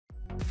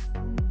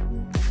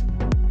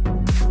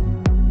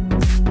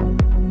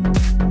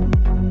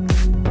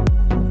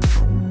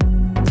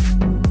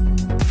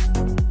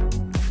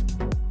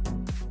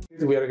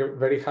We are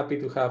very happy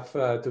to have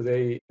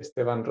today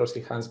Esteban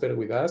Rossi-Hansberg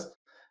with us.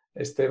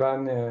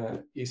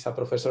 Esteban is a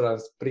professor at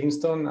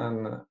Princeton,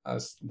 and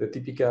as the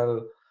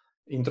typical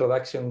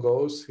introduction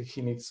goes,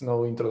 he needs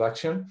no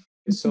introduction.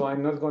 So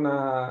I'm not going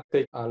to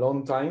take a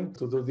long time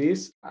to do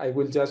this. I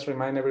will just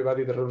remind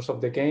everybody the rules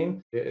of the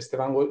game.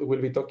 Esteban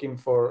will be talking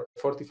for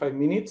 45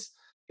 minutes.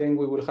 Then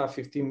we will have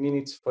 15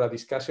 minutes for a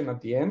discussion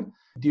at the end.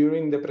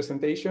 During the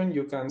presentation,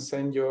 you can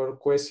send your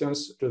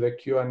questions to the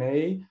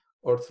Q&A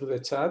or through the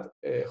chat.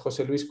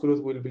 José Luis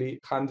Cruz will be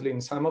handling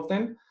some of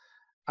them.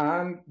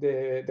 And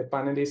the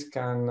panelists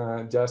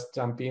can just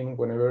jump in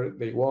whenever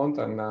they want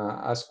and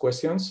ask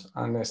questions.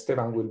 And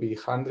Esteban will be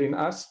handling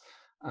us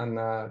and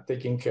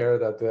taking care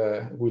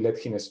that we let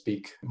him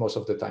speak most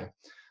of the time.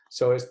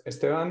 So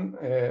Esteban,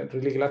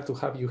 really glad to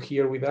have you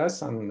here with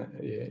us, and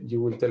you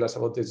will tell us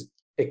about this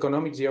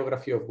economic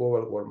geography of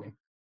global warming.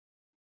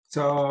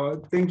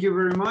 So thank you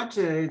very much.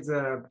 It's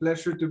a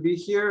pleasure to be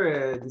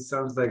here. This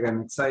sounds like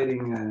an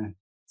exciting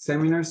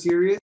seminar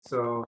series.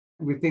 So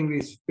we think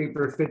this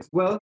paper fits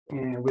well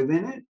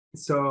within it.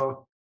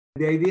 So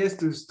the idea is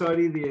to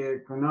study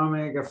the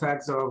economic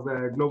effects of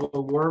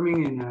global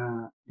warming in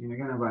a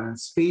kind of a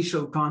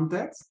spatial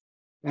context.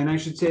 And I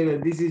should say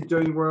that this is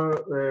joint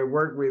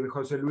work with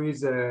José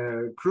Luis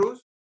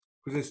Cruz,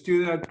 who's a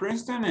student at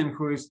Princeton and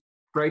who is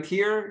right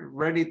here,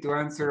 ready to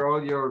answer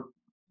all your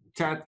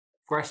chat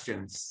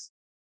questions.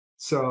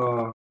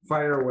 So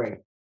fire away.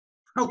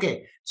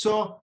 Okay,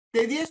 so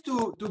the idea is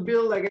to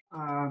build like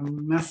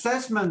an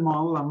assessment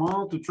model, a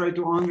model to try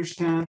to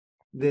understand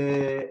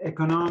the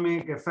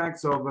economic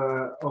effects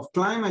of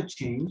climate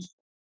change.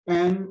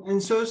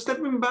 And so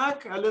stepping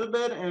back a little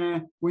bit,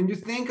 when you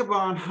think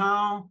about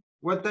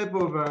what type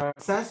of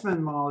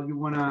assessment model you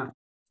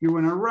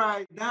wanna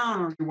write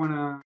down or you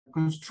wanna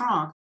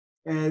construct,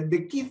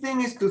 the key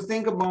thing is to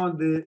think about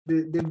the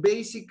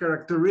basic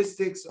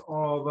characteristics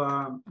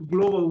of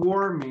global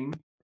warming,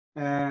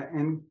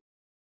 and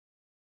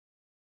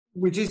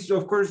which is,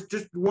 of course,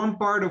 just one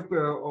part of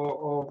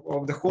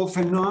the whole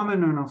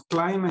phenomenon of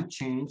climate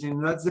change,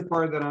 and that's the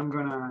part that I'm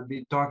going to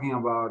be talking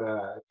about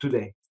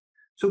today.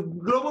 So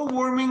global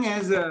warming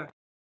is a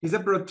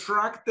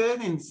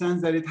protracted in the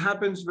sense that it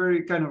happens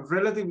very kind of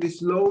relatively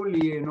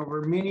slowly and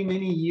over many,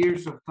 many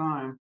years of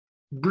time.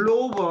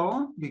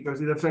 Global,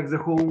 because it affects the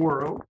whole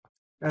world,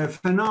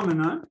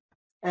 phenomenon,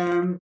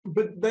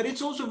 but that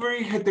it's also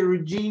very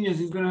heterogeneous.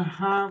 It's going to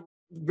have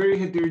very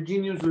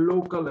heterogeneous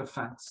local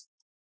effects.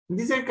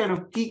 These are kind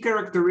of key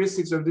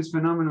characteristics of this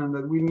phenomenon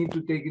that we need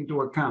to take into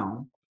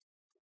account.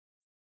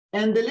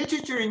 And the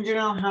literature in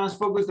general has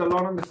focused a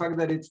lot on the fact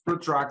that it's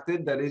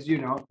protracted, that is,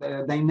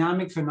 a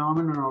dynamic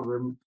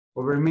phenomenon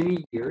over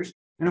many years.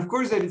 And of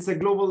course, that it's a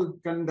global,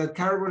 that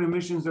carbon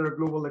emissions are a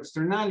global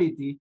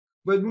externality,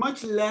 but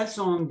much less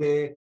on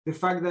the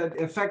fact that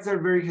effects are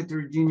very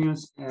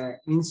heterogeneous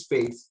in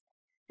space.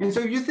 And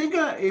so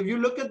if you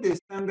look at the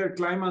standard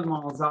climate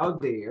models out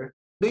there,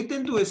 they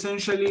tend to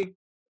essentially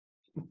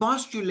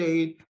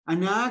postulate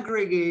an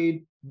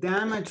aggregate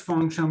damage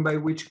function by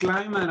which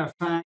climate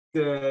affects,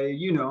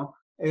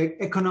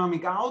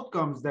 economic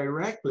outcomes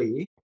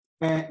directly.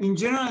 In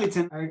general, it's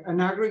an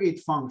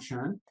aggregate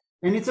function,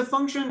 and it's a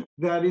function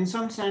that, in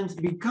some sense,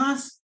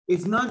 because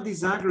it's not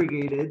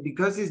disaggregated,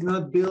 because it's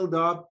not built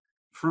up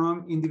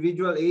from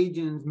individual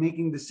agents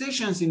making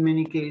decisions in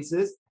many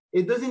cases,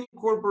 it doesn't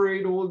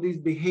incorporate all these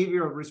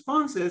behavioral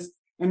responses.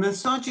 And as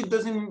such, it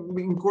doesn't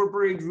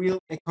incorporate real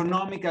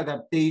economic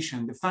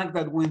adaptation. The fact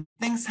that when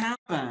things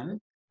happen,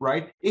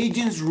 right,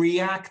 agents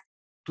react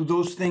to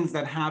those things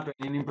that happen.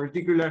 And in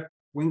particular,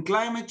 when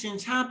climate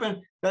change happens,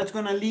 that's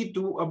going to lead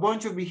to a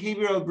bunch of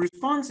behavioral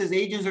responses.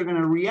 Agents are going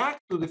to react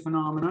to the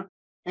phenomena.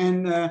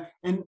 And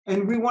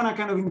we want to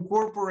kind of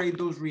incorporate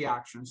those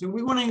reactions. And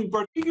we want to, in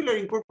particular,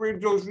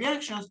 incorporate those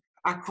reactions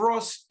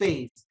across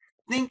space,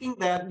 thinking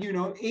that,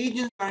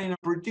 agents are in a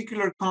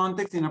particular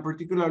context, in a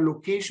particular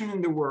location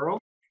in the world,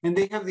 and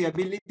they have the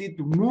ability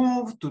to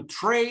move, to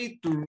trade,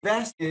 to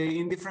invest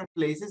in different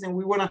places. And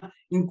we want to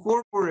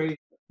incorporate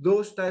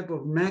those type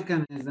of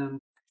mechanisms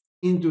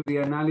into the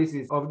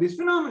analysis of this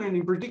phenomenon.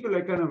 In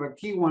particular, kind of a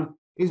key one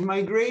is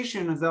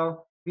migration, as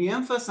I'll be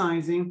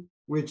emphasizing,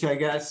 which I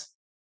guess,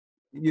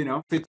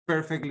 fits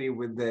perfectly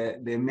with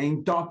the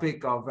main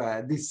topic of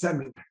this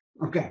seminar.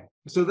 Okay,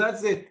 so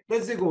that's it.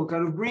 That's the goal,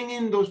 kind of bring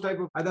in those type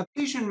of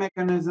adaptation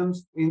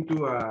mechanisms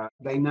into a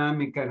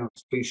dynamic kind of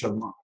spatial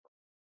model.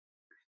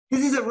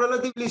 This is a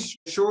relatively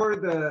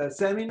short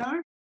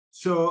seminar,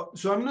 so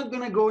I'm not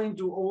going to go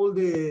into all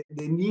the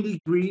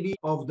nitty-gritty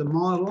of the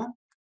model.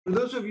 For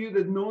those of you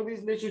that know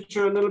this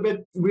literature a little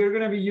bit, we're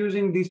going to be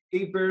using this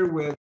paper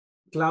with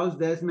Klaus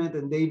Desmet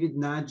and David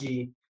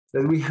Nagy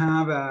that we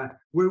have,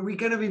 where we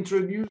kind of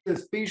introduce the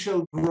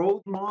spatial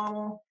growth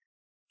model.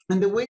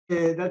 And the way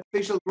that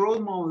spatial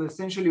growth model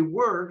essentially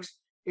works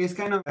is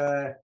kind of,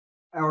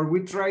 or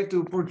we try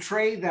to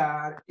portray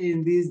that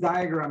in this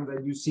diagram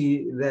that you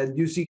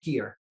see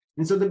here.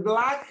 And so the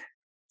black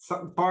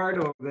part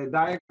of the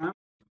diagram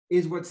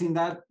is what's in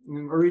that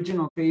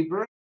original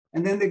paper.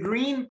 And then the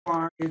green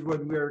part is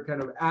what we're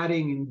kind of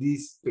adding in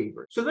this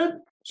paper. So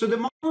the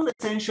model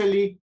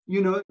essentially,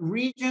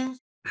 regions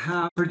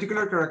have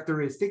particular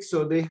characteristics.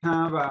 So they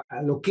have a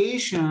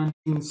location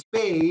in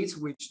space,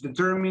 which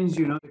determines,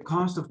 the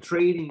cost of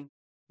trading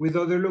with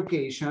other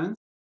locations.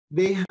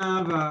 They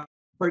have a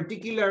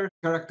particular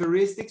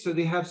characteristics. So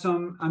they have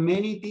some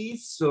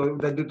amenities, so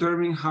that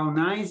determine how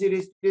nice it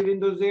is to live in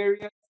those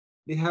areas.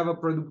 They have a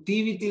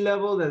productivity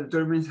level that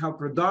determines how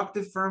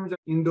productive firms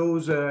are in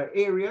those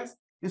areas.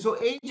 And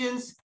so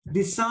agents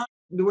decide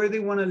where they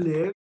want to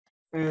live,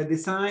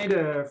 decide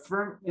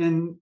firm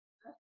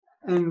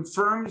and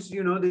firms,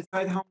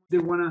 decide how much they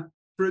want to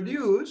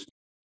produce,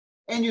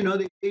 and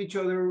they pay each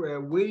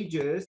other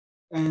wages.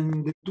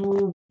 And the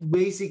two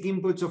basic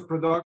inputs of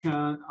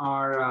production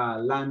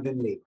are land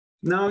and labor.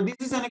 Now, this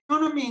is an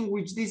economy in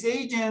which these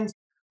agents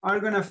are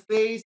going to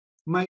face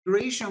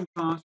migration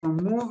costs from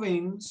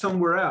moving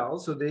somewhere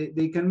else. So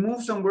they can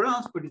move somewhere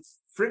else, but it's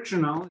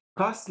frictional,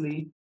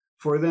 costly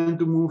for them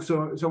to move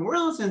somewhere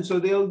else. And so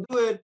they'll do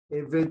it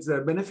if it's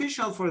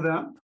beneficial for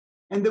them.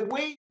 And the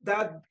way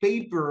that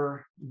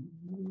paper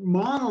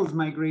models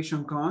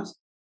migration costs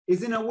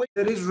is in a way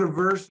that is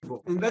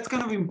reversible. And that's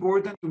kind of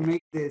important to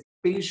make the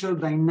spatial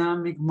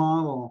dynamic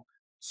model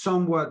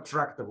somewhat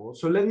tractable.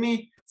 So let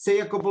me say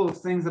a couple of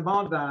things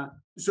about that.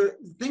 So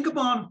think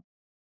about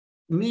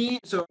me.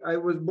 So I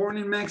was born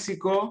in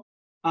Mexico.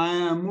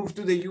 I moved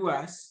to the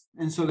US.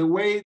 And so the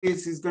way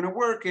this is going to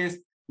work is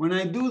when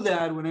I do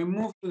that, when I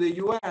move to the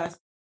US,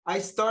 I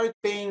start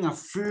paying a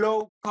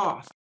flow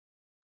cost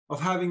of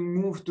having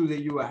moved to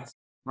the US,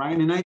 right?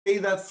 And I pay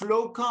that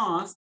flow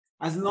cost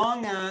as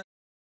long as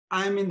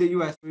I'm in the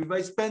US. So if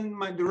I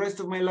spend the rest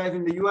of my life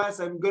in the US,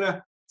 I'm going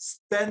to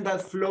spend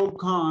that flow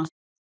cost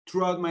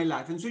throughout my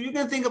life. And so you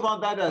can think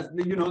about that as,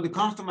 the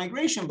cost of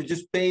migration, but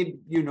just paid,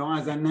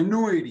 as an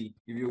annuity,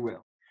 if you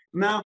will.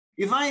 Now,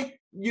 if I,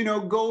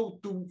 go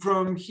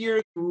from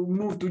here to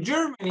move to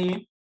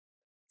Germany,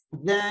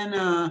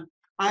 then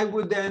I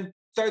would then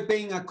start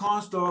paying a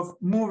cost of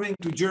moving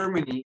to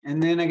Germany.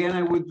 And then again,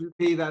 I would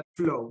pay that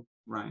flow,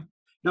 right?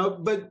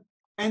 Now,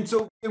 and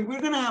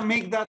we're going to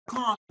make that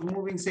cost of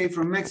moving, say,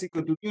 from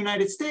Mexico to the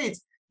United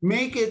States,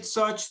 make it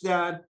such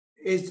that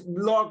it's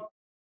log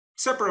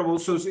separable.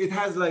 So it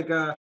has like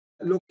a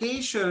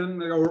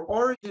location or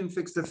origin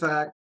fixed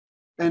effect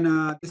and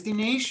a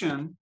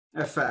destination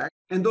effect.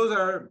 And those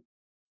are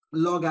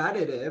log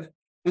additive.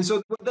 And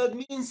so what that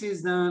means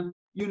is that,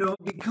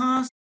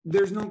 because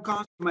there's no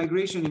cost of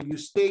migration if you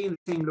stay in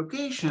the same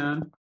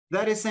location,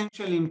 that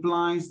essentially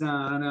implies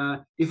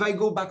that if I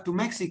go back to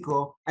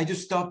Mexico, I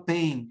just stop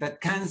paying.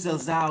 That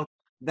cancels out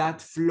that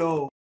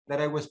flow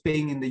that I was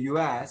paying in the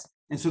US.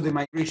 And so the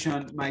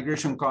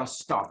migration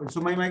costs stop. And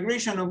so my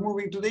migration of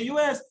moving to the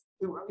US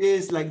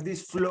is like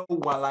this flow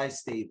while I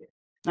stay there.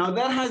 Now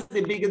that has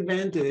the big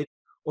advantage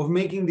of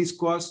making these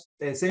costs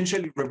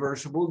essentially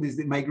reversible, these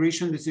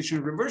migration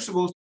decision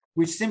reversibles,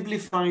 which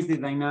simplifies the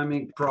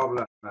dynamic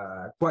problem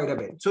quite a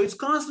bit. So it's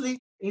constantly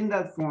in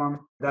that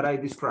form that I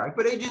described,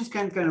 but agents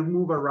can kind of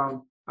move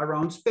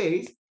around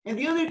space. And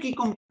the other key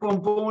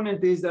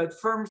component is that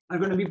firms are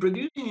going to be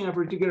producing in a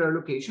particular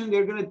location.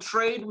 They're going to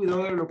trade with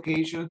other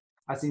locations,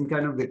 as in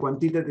kind of the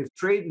quantitative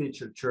trade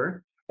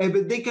literature,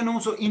 but they can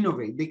also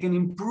innovate. They can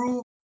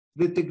improve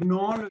the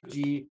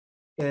technology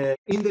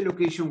in the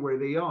location where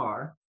they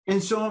are.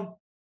 And so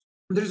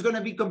there's going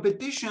to be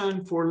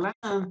competition for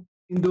land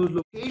in those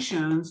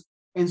locations.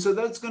 And so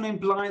that's going to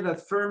imply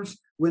that firms,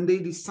 when they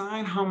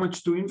decide how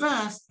much to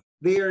invest,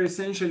 they are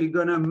essentially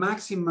going to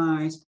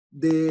maximize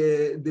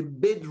the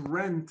bid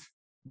rent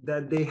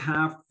that they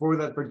have for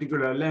that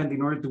particular land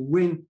in order to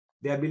win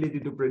the ability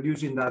to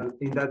produce in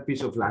that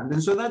piece of land.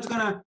 And so that's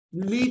going to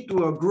lead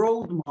to a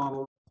growth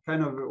model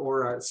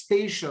or a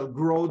spatial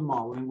growth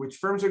model in which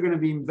firms are going to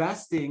be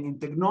investing in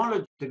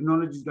technology.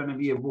 Technology is going to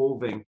be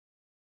evolving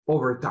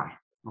over time.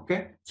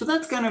 Okay, so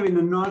that's kind of in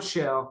a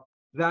nutshell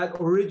that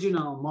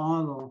original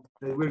model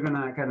that we're going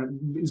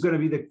to is going to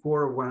be the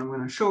core of what I'm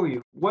going to show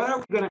you. What are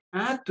we going to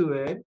add to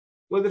it?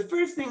 Well, the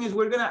first thing is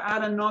we're going to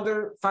add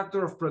another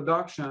factor of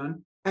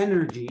production,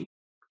 energy.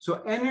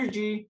 So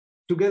energy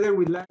together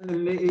with land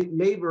and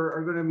labor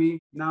are going to be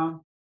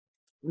now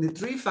the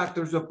three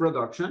factors of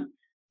production.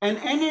 And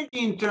energy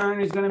in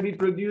turn is going to be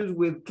produced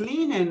with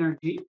clean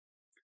energy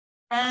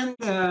and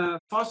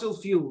fossil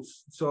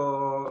fuels.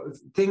 So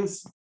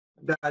things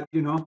that,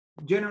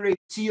 generate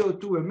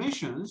CO2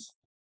 emissions.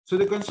 So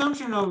the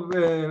consumption of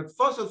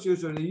fossil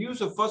fuels or the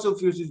use of fossil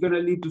fuels is going to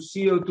lead to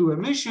CO2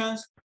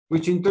 emissions,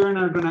 which in turn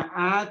are going to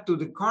add to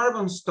the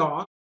carbon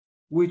stock,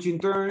 which in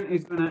turn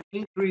is going to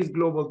increase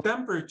global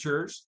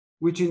temperatures,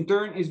 which in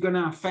turn is going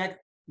to affect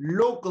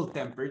local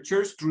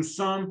temperatures through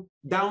some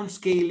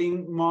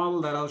downscaling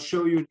model that I'll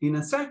show you in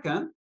a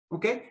second.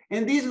 Okay,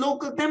 and these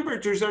local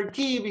temperatures are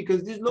key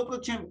because these local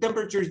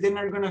temperatures then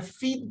are going to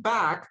feed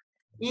back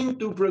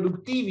into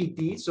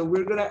productivity. So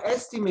we're going to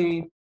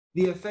estimate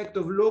the effect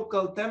of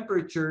local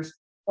temperatures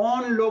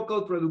on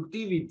local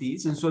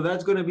productivities. And so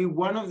that's going to be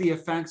one of the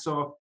effects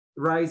of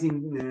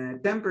rising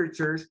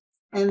temperatures.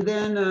 And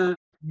then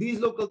these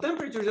local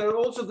temperatures are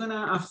also going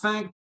to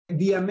affect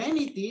the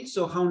amenities,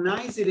 so how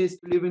nice it is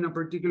to live in a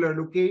particular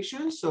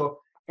location. So,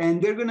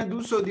 and they're going to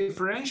do so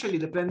differentially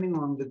depending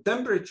on the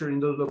temperature in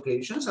those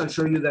locations. I'll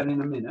show you that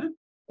in a minute.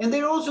 And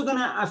they're also going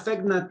to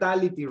affect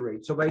natality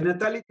rate. So by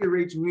natality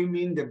rates, we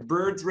mean the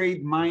birth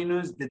rate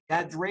minus the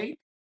death rate.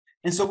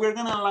 And so we're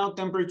going to allow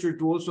temperature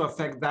to also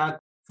affect that,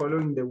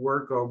 following the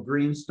work of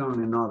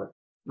Princeton and others.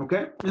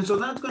 Okay, and so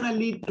that's going to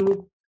lead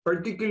to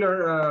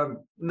particular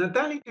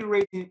natality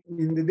rate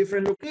in the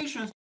different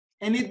locations.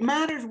 And it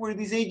matters where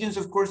these agents,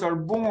 of course, are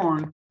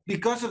born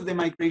because of the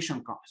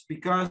migration cost,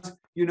 because,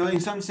 you know, in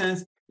some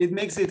sense, it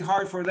makes it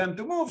hard for them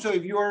to move. So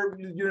if you're,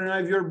 you know,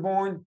 if you're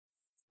born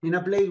in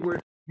a place where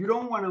you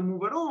don't want to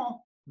move at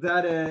all,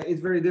 that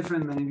is very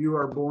different than if you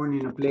are born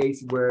in a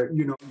place where,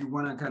 you know, you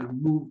want to kind of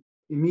move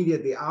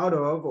immediately out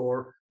of,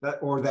 or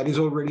that is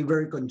already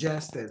very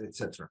congested,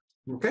 etc.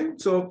 Okay,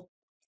 so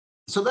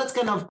that's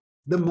kind of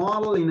the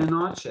model in a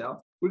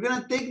nutshell. We're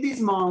going to take this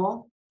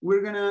model,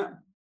 we're going to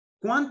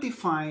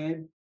quantify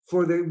it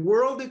for the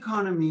world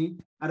economy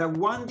at a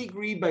 1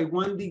 degree by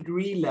 1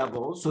 degree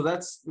level. So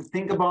that's,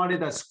 think about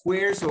it as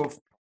squares of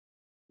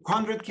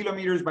 100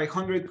 kilometers by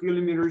 100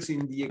 kilometers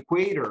in the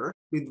equator.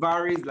 It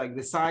varies, like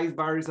the size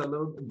varies a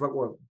little, but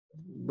well,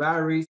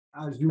 varies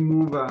as you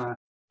move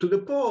to the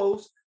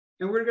poles.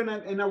 And we're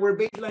gonna, and our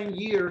baseline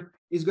year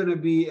is gonna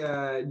be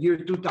year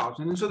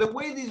 2000. And so the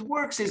way this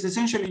works is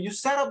essentially you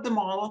set up the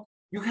model,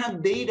 you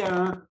have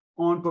data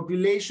on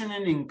population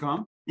and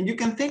income, and you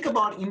can think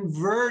about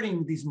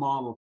inverting this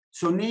model.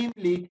 So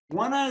namely,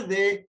 what are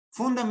the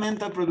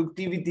fundamental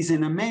productivities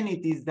and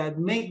amenities that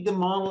make the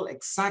model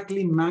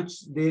exactly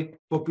match the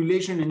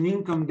population and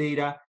income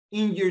data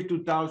in year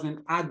 2000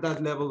 at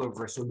that level of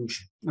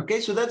resolution? Okay,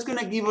 so that's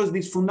gonna give us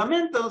these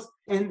fundamentals.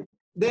 And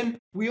then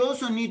we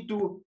also need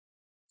to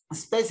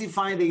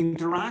specify the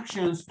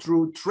interactions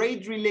through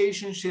trade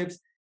relationships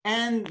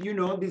and, you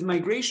know, this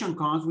migration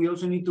cost. We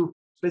also need to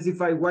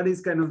specify what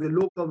is kind of the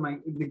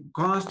the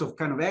cost of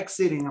kind of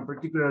exiting a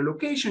particular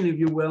location, if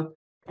you will.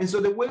 And so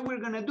the way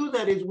we're going to do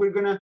that is we're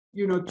going to,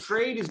 you know,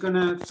 trade is going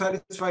to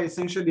satisfy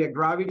essentially a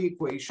gravity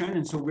equation.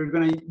 And so we're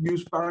going to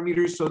use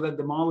parameters so that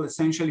the model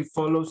essentially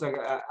follows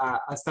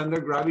a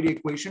standard gravity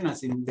equation,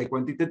 as in the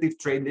quantitative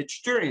trade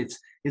literature. It's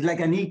like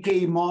an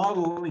EK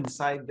model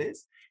inside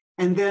this.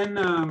 And then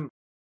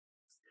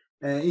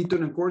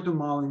Eaton and Corton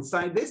model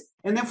inside this.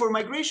 And then for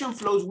migration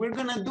flows, we're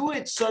going to do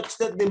it such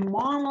that the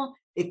model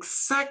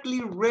exactly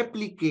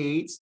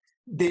replicates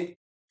the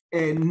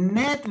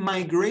net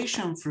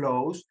migration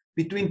flows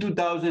between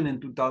 2000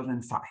 and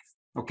 2005.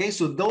 Okay,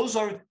 so those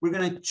are, we're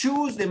going to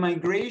choose the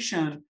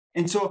migration.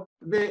 And so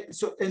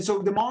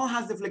the model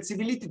has the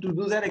flexibility to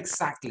do that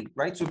exactly,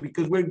 right? So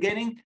because we're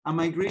getting a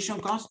migration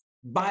cost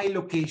by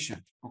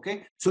location.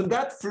 Okay, so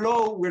that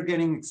flow we're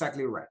getting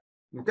exactly right.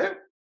 Okay.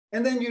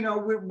 And then, you know,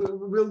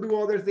 we'll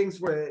do other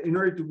things in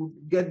order to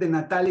get the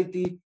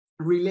natality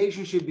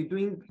relationship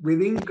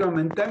with income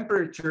and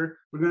temperature.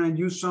 We're going to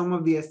use some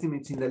of the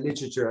estimates in the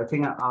literature. I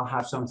think I'll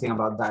have something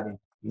about that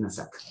in a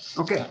sec.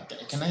 Okay.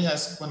 Can I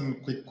ask one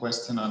quick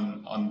question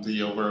on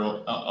the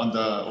overall on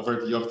the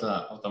overview of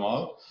the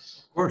model?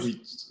 Of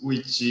course.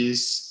 Which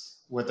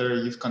is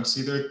whether you've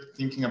considered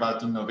thinking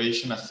about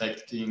innovation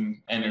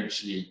affecting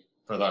energy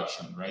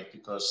production, right?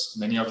 Because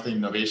many of the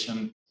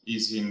innovation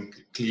is in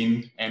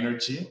clean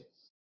energy,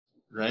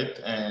 right?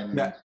 And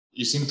yeah,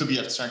 you seem to be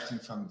abstracting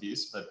from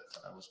this, but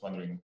I was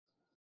wondering.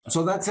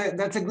 So that's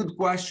a good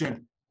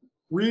question.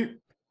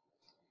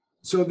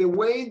 So the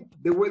way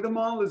the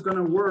model is going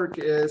to work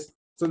is,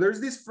 so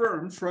there's these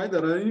firms, right,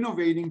 that are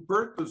innovating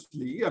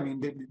purposely, I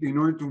mean, in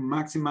order to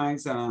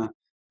maximize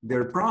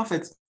their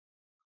profits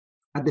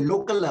at the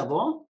local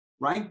level,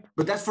 right?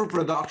 But that's for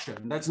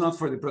production. That's not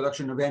for the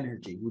production of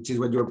energy, which is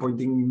what you're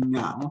pointing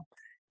now.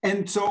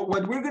 And so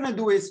what we're going to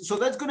do is, so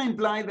that's going to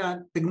imply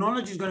that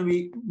technology is going to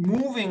be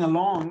moving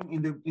along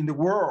in the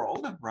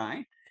world,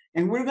 right?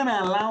 And we're going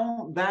to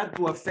allow that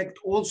to affect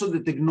also the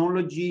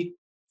technology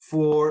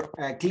for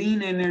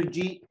clean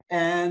energy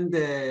and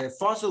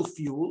fossil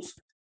fuels.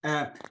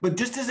 But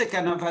just as a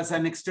kind of as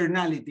an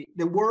externality,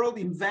 the world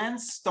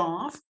invents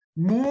stuff,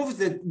 moves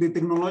the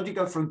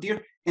technological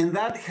frontier, and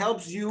that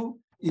helps you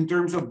in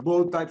terms of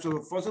both types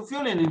of fossil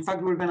fuel. And in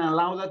fact, we're going to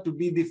allow that to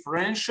be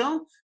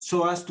differential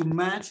so as to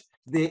match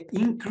the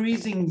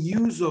increasing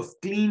use of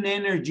clean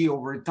energy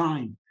over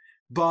time.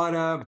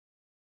 But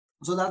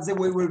so that's the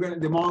way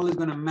the model is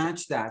going to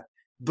match that.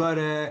 But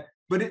it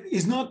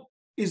is not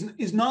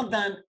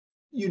that,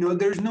 you know,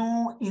 there's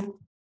no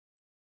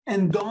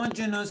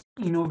endogenous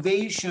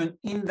innovation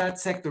in that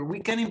sector. We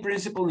can in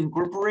principle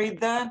incorporate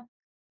that,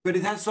 but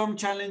it has some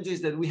challenges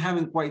that we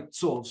haven't quite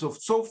solved.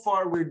 So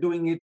far we're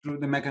doing it through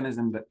the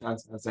mechanism that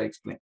as I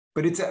explained.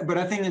 But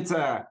I think it's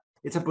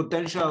a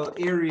potential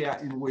area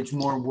in which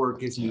more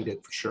work is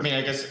needed for sure. I mean,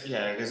 I guess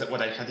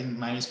what I had in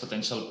mind is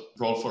potential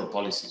role for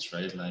policies,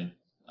 right? Like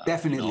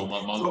definitely, you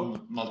know,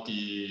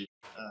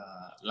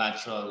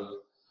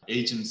 multilateral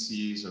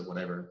agencies or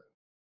whatever.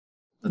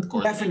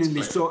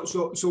 Definitely. So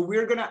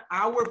we're gonna,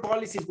 our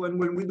policies, when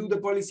we do the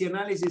policy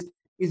analysis,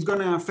 it's going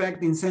to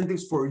affect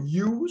incentives for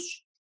use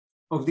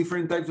of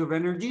different types of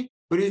energy,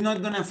 but it's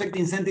not going to affect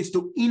incentives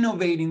to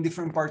innovate in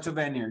different parts of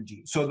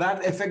energy. So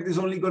that effect is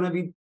only going to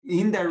be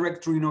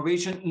indirect through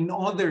innovation in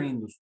other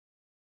industries.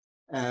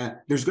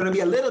 There's going to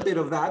be a little bit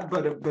of that,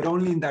 but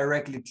only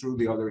indirectly through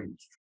the other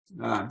industries.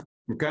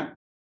 Okay,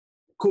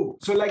 cool.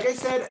 So like I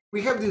said,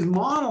 we have this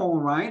model,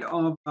 right,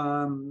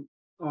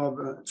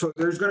 so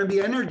there's going to be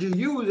energy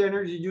use.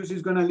 Energy use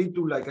is going to lead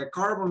to like a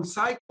carbon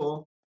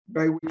cycle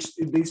by which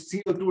these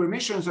CO2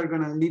 emissions are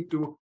going to lead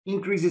to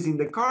increases in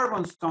the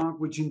carbon stock,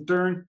 which in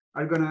turn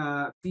are going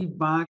to feed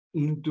back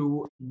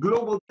into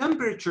global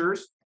temperatures.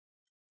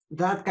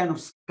 That kind of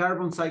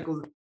carbon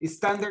cycle is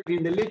standard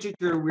in the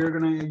literature. We're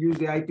going to use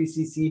the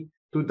IPCC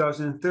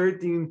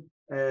 2013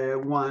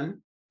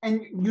 one.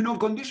 And, you know,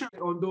 conditioned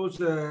on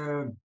those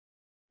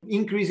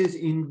increases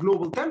in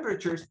global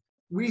temperatures,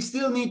 we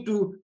still need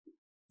to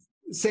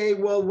say,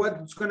 well,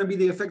 what's going to be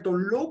the effect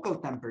on local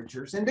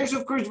temperatures? And there's,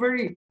 of course,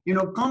 very, you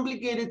know,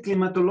 complicated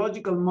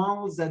climatological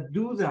models that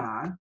do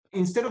that.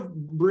 Instead of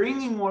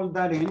bringing all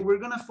that in, we're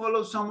going to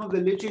follow some of the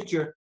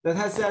literature that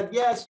has said,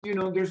 yes, you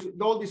know, there's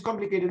all these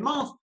complicated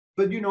models,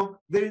 but, you know,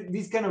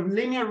 this kind of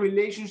linear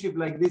relationship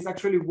like this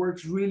actually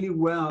works really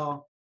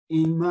well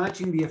in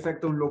matching the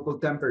effect on local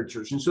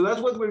temperatures. And so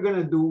that's what we're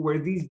going to do, where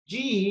this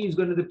G is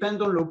going to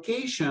depend on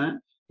location,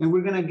 and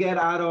we're going to get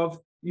out of,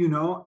 you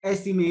know,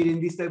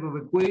 estimating this type of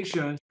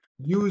equations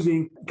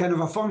using kind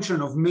of a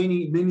function of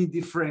many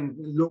different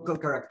local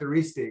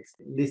characteristics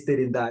listed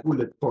in that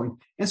bullet point.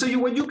 And so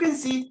what you can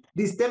see,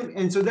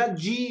 and so that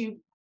G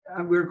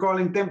we're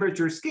calling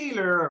temperature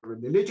scalar, or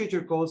the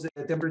literature calls it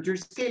a temperature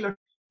scalar,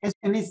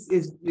 and it's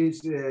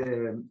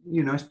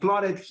you know, it's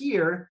plotted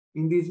here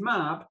in this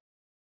map.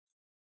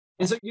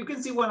 And so you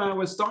can see what I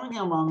was talking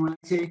about when I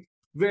say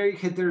very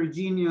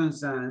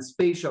heterogeneous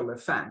spatial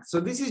effects. So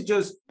this is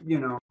just, you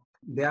know,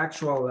 the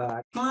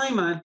actual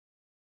climate.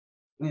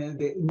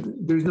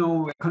 There's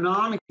no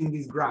economics in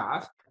this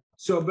graph.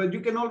 So, but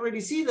you can already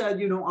see that,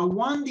 you know, a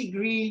 1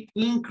 degree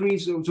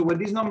increase. So what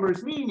these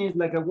numbers mean is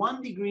like a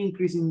 1 degree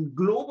increase in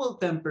global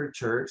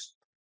temperatures.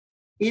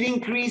 It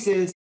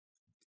increases,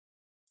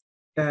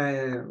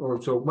 or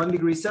so 1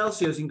 degree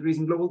Celsius increase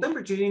in global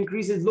temperature, it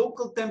increases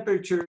local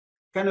temperature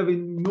kind of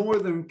in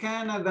northern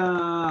Canada,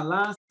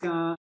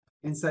 Alaska,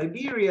 and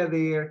Siberia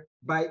there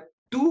by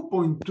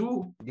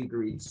 2.2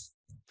 degrees.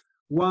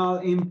 While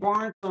in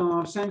parts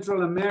of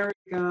Central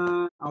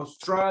America,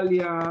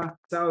 Australia,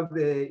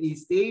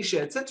 Southeast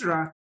Asia,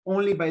 etc.,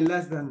 only by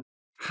less than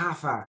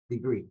half a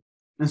degree.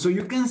 And so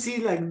you can see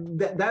like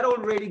that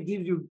already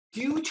gives you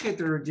huge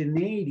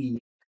heterogeneity,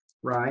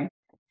 right,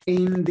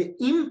 in the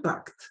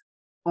impact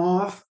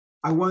of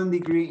a 1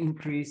 degree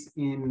increase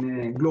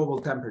in global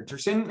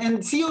temperatures. And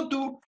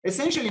CO2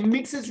 essentially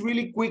mixes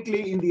really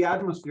quickly in the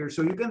atmosphere.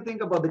 So you can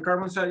think about the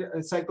carbon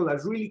cycle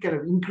as really kind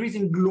of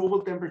increasing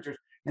global temperatures.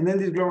 And then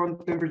these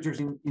global temperatures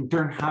in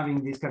turn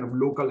having this kind of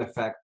local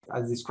effect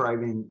as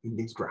described in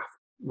this graph,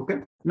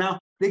 okay? Now,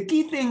 the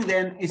key thing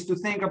then is to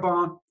think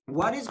about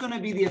what is gonna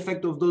be the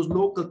effect of those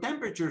local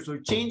temperatures or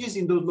changes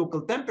in those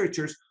local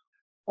temperatures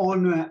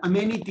on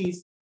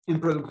amenities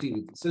and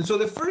productivities. And so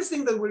the first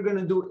thing that we're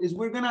gonna do is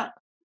we're gonna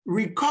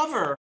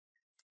recover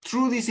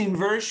through this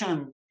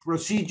inversion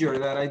procedure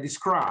that I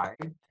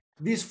described,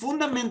 these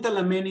fundamental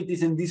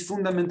amenities and these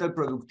fundamental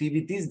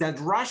productivities that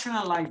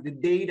rationalize the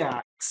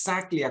data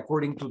exactly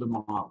according to the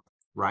model,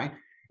 right?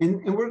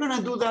 And we're going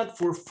to do that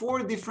for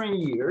 4 different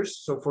years.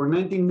 So for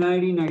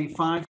 1990,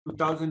 95,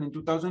 2000, and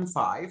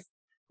 2005,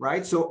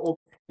 right? So,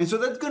 and so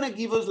that's going to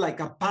give us like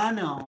a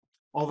panel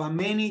of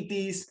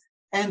amenities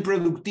and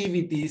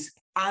productivities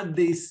at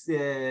this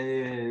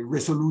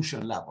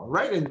resolution level,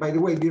 right? And by the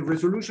way, the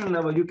resolution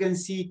level, you can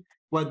see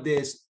what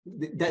this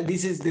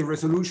is the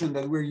resolution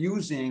that we're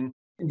using.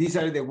 These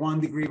are the 1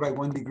 degree by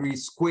 1 degree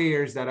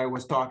squares that I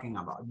was talking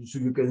about. So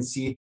you can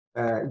see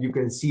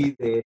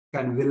the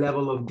kind of the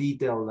level of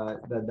detail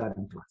that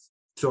implies.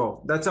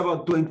 So that's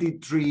about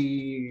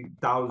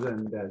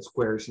 23,000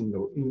 squares in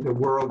the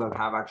world that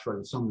have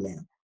actually some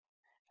land.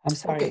 I'm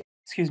sorry. Okay.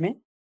 Excuse me.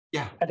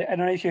 Yeah. I don't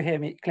know if you hear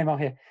me, Clément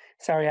here.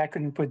 Sorry, I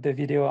couldn't put the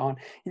video on.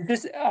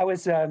 I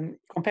was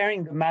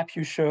comparing the map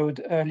you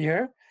showed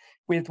earlier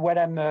with what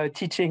I'm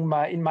teaching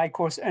in my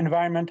course,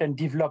 Environment and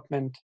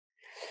Development.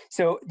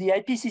 So the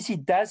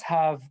IPCC does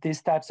have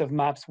these types of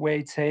maps where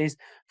it says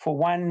for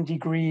 1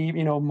 degree,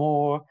 you know,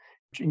 more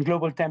in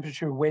global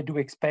temperature, where do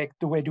we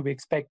expect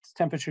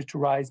temperature to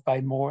rise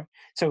by more?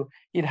 So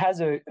it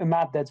has a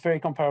map that's very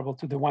comparable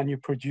to the one you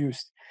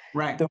produced.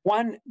 Right. The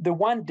one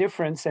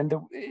difference, and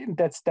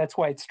that's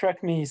why it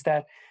struck me, is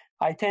that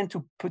I tend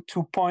to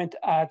point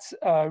at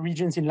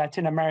regions in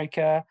Latin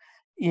America,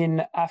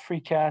 in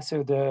Africa,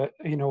 so the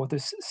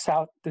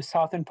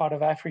southern part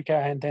of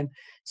Africa, and then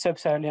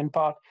sub-Saharan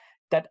part,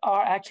 that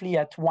are actually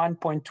at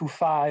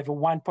 1.25 or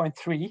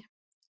 1.3.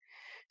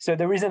 So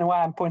the reason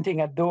why I'm pointing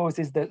at those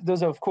is that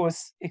those are, of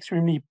course,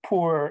 extremely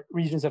poor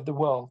regions of the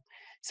world.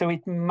 So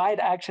it might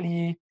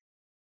actually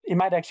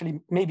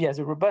maybe as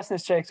a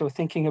robustness check, so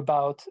thinking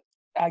about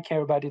I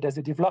care about it as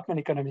a development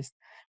economist,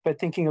 but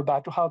thinking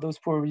about how those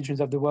poor regions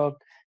of the world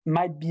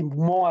might be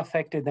more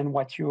affected than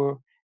what your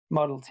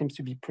model seems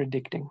to be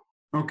predicting.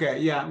 Okay,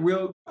 yeah.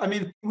 Well, I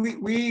mean,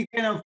 we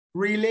kind of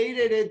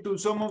related it to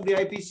some of the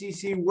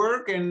IPCC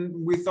work,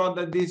 and we thought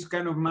that this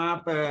kind of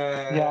map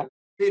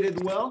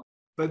fitted well.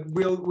 But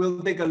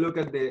we'll take a look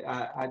at the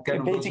kind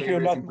of basically a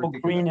lot more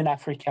green in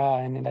Africa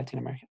and in Latin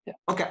America. Yeah.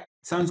 Okay,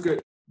 sounds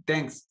good.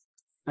 Thanks.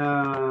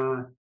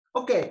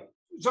 Okay.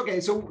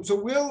 So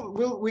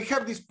we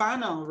have this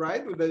panel,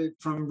 right,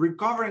 from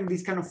recovering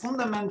these kind of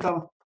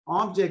fundamental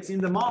objects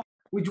in the model,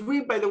 which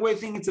we, by the way,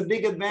 think it's a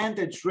big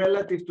advantage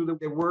relative to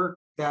the work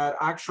that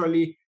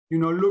actually,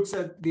 looks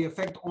at the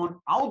effect on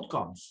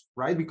outcomes,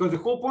 right? Because the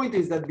whole point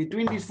is that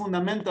between these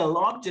fundamental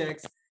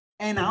objects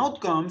and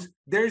outcomes,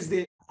 there's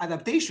the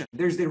adaptation,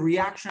 there's the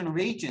reaction of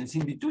agents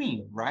in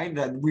between, right?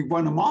 That we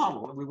want to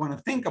model, we want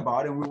to think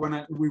about, and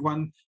we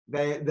want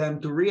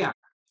them to react.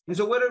 And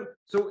so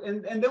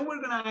and then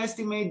we're going to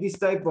estimate this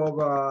type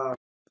of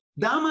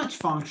damage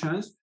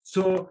functions.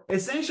 So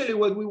essentially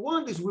what we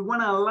want is we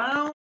want to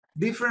allow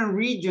different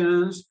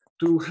regions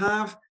to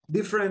have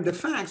different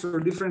effects or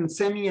different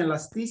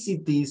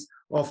semi-elasticities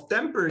of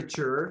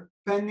temperature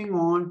depending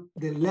on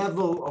the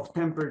level of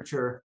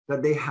temperature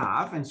that they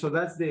have. And so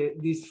that's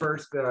this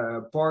first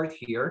part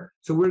here.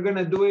 So we're going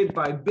to do it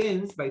by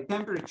bins, by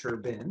temperature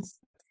bins.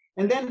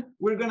 And then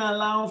we're going to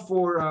allow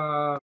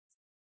for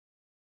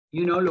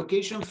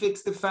location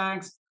fixed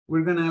effects.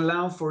 We're going to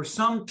allow for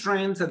some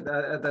trends at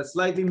a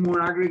slightly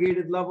more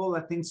aggregated level.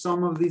 I think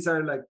some of these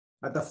are like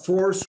at the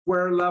 4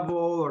 square level,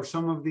 or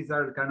some of these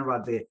are kind of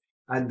at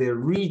the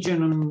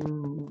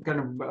region, kind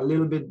of a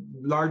little bit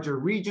larger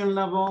region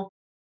level.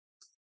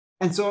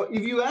 And so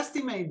if you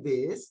estimate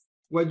this,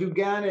 what you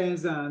get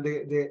is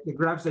the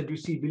graphs that you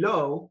see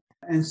below.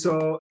 And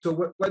so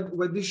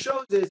what this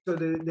shows is, so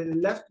the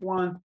left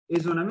one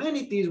is on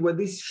amenities. What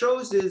this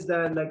shows is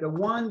that like a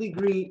 1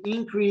 degree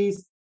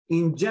increase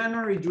in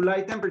January,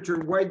 July temperature.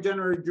 Why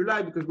January,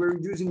 July? Because we're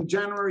using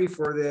January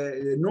for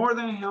the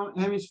northern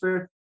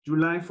hemisphere,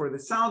 July for the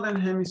southern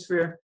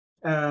hemisphere.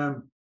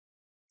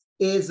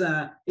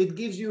 It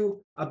gives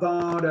you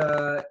about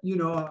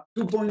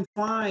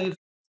 2.5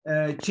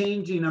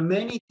 change in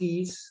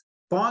amenities,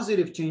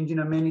 positive change in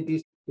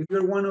amenities, if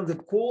you're one of the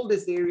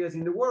coldest areas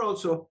in the world.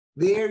 So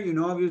there,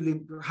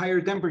 obviously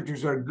higher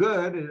temperatures are a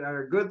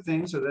good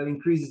thing. So that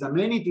increases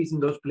amenities in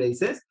those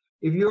places.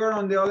 If you're,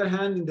 on the other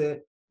hand, in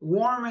the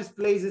warmest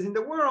places in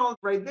the world,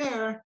 right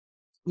there,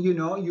 you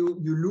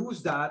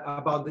lose that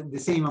about the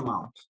same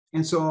amount.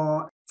 And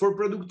so for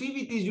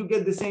productivities, you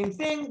get the same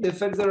thing. The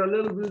effects are a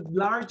little bit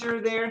larger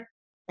there,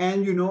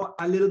 and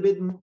a little bit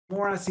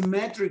more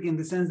asymmetric in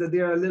the sense that they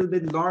are a little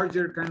bit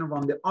larger kind of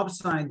on the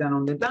upside than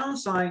on the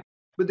downside,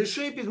 but the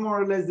shape is more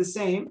or less the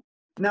same.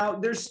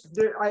 Now,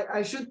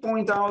 I should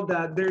point out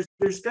that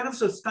there's kind of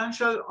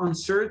substantial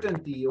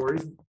uncertainty, or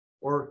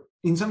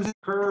in some sense,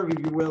 curve, if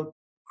you will,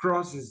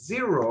 crosses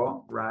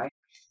zero, right?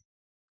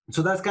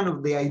 So that's kind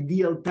of the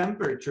ideal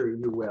temperature, if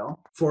you will,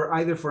 for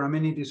either for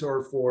amenities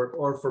or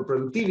for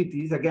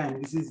productivities. Again,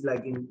 this is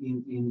like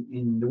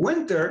in the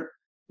winter,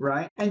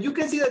 right? And you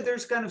can see that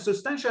there's kind of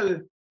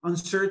substantial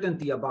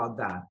uncertainty about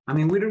that. I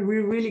mean, we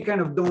really kind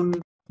of don't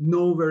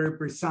know very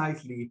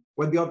precisely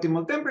what the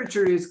optimal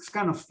temperature is. It's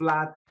kind of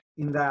flat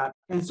in that,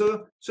 and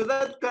so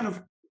that kind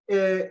of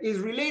is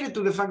related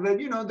to the fact that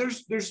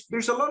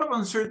there's a lot of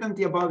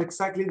uncertainty about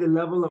exactly the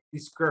level of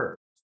this curve.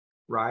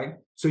 Right.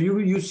 So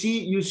you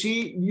see,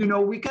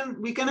 we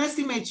can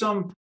estimate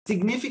some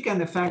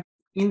significant effect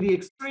in the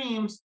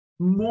extremes,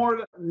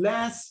 more or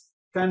less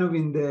kind of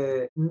in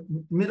the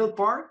middle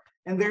part.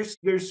 And there's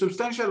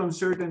substantial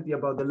uncertainty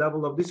about the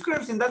level of these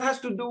curves. And that has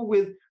to do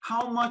with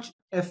how much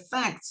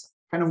effects,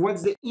 kind of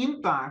what's the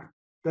impact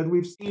that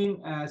we've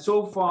seen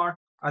so far,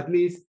 at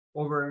least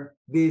over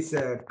this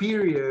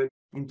period,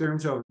 in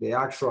terms of the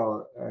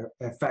actual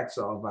effects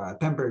of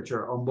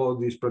temperature on both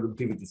these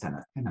productivities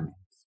and amenities.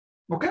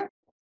 Okay.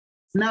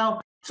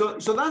 Now, so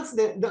that's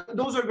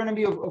those are going to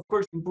be, of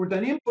course,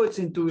 important inputs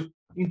into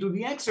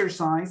the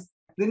exercise.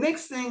 The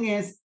next thing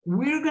is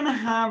we're going to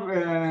have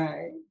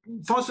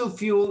fossil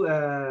fuel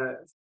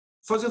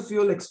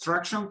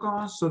extraction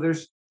costs. So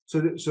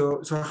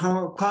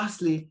how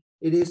costly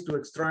it is to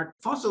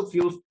extract fossil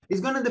fuels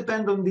is going to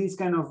depend on these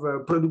kind of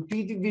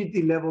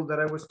productivity level that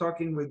I was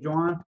talking with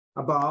Joan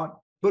about.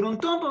 But on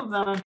top of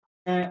that,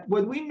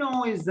 what we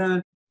know is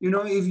that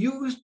if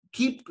you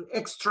keep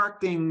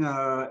extracting,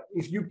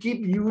 if you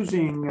keep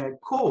using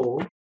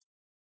coal,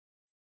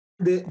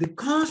 the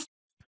cost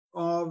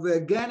of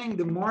getting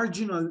the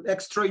marginal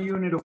extra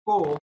unit of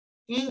coal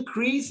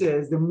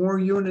increases the more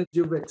units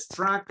you've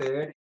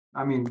extracted.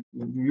 I mean,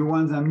 you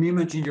want an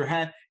image in your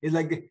head. It's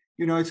like,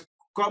 it's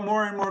got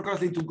more and more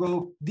costly to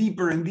go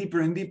deeper and deeper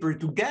and deeper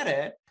to get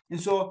it.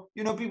 And so,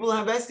 people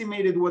have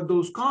estimated what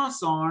those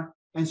costs are.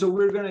 And so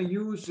we're going to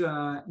use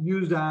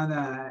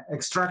that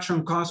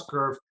extraction cost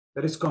curve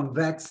that is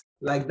convex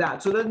like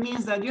that. So that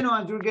means that,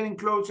 as you're getting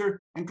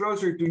closer and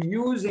closer to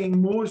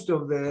using most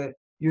of the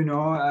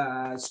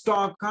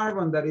stock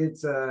carbon that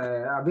is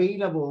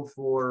available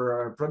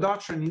for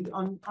production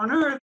on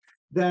Earth,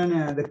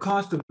 then the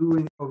cost of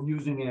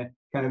using it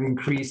kind of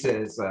increase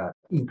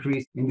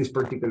in this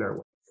particular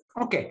way.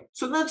 Okay,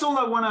 so that's all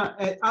I want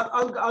to.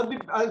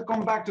 I'll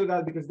come back to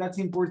that because that's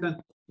important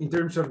in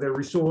terms of the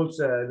results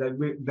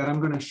that I'm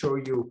going to show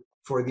you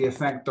for the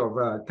effect of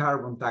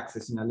carbon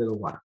taxes in a little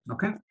while.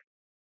 Okay,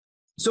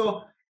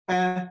 so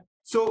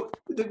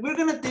we're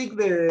going to take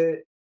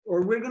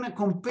we're going to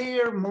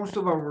compare most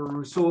of our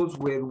results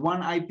with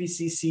one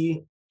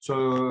IPCC,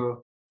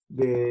 so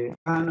the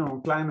panel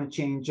on climate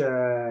change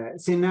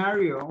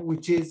scenario,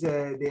 which is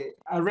a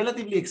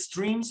relatively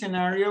extreme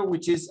scenario,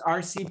 which is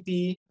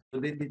RCP. So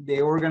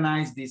they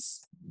organize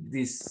this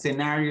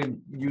scenario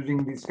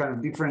using these kind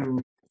of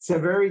different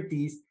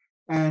severities,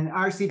 and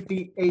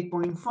RCP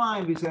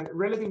 8.5 is a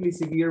relatively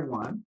severe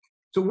one.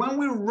 So when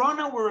we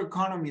run our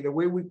economy, the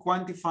way we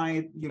quantify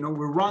it, we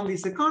run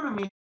this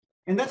economy,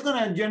 and that's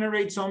going to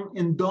generate some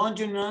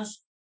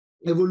endogenous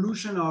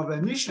evolution of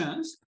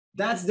emissions.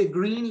 That's the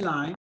green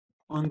line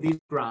on this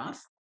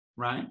graph,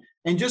 right?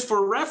 And just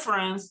for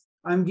reference,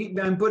 I'm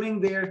putting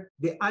there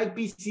the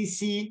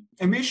IPCC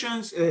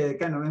emissions,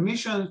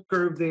 emissions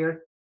curve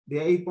there, the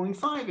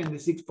 8.5 and the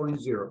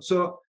 6.0.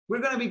 So we're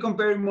going to be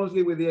comparing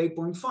mostly with the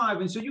 8.5.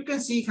 And so you can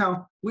see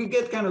how we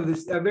get kind of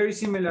this a very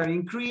similar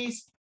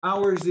increase.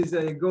 Ours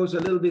goes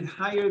a little bit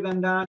higher than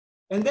that.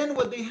 And then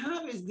what they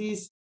have is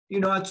this,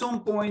 at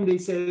some point they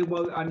say,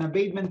 well, an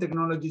abatement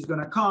technology is going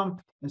to come.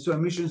 And so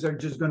emissions are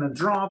just going to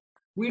drop.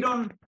 We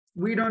can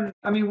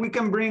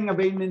bring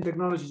abatement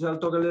technologies. I'll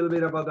talk a little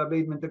bit about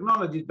abatement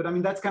technologies, but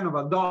that's kind of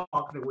a dog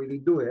the way they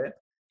do it.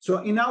 So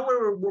in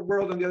our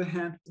world, on the other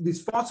hand,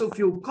 this fossil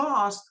fuel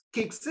cost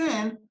kicks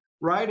in,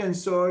 right? And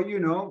so,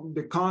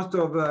 the cost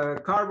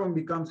of carbon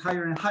becomes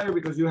higher and higher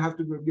because you have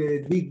to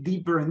dig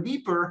deeper and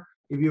deeper,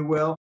 if you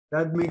will.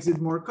 That makes it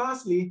more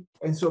costly.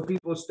 And so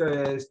people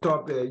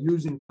stop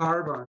using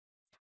carbon.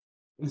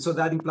 And so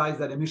that implies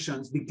that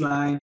emissions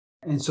decline.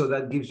 And so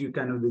that gives you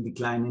kind of the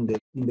decline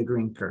in the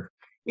green curve.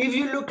 If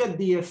you look at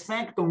the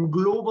effect on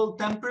global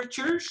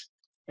temperatures,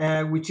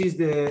 which is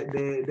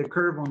the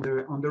curve on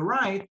the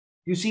right,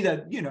 you see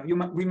that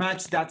we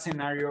match that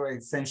scenario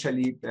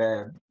essentially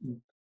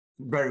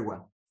very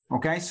well.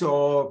 Okay,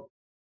 so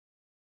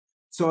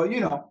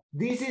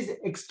this is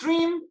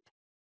extreme.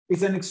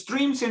 It's an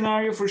extreme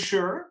scenario for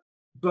sure,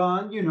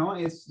 but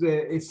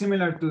it's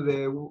similar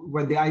to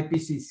what the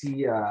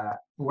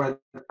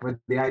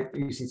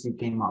IPCC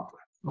came up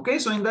with. Okay,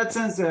 so in that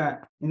sense,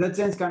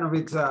 kind of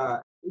it's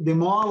the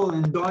model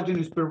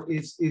endogenous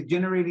is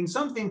generating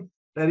something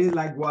that is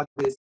like what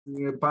this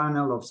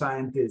panel of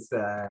scientists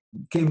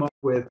came up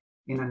with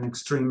in an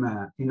extreme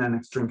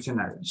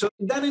scenario. So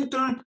that in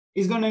turn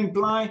is going to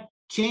imply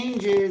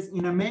changes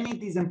in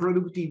amenities and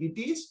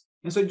productivities.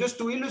 And so just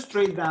to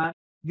illustrate that,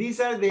 these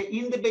are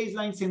in the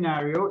baseline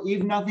scenario.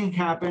 If nothing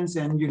happens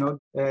and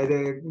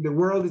the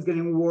world is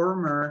getting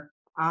warmer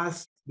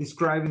as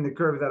described in the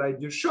curve that I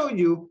just showed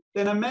you,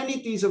 then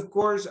amenities, of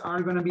course,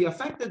 are going to be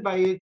affected by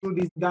it through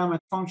this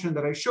damage function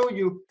that I showed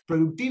you.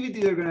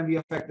 Productivity are going to be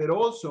affected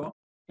also.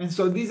 And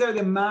so these are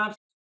the maps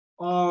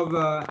of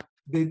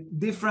the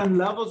different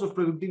levels of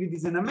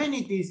productivities and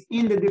amenities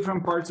in the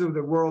different parts of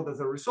the world as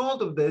a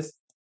result of this.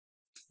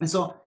 And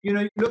so,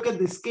 you look at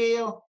the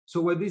scale.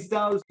 So what this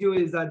tells you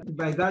is that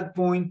by that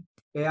point,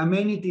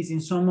 amenities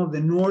in some of the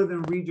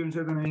northern regions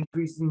are going to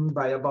increase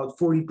by about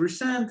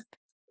 40%.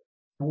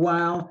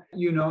 While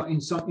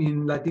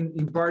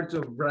in parts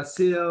of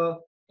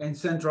Brazil and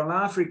Central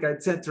Africa,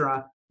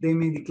 etc., they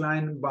may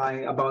decline by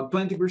about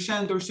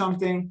 20% or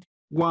something.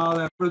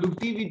 While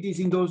productivities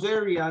in those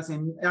areas,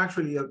 and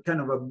actually a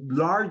kind of a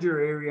larger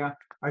area,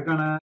 are going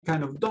to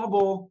kind of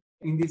double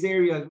in these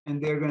areas,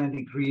 and they're going to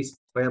decrease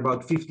by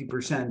about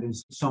 50% in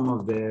some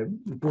of the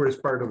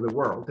poorest part of the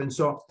world. And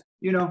so,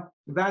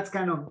 that's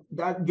kind of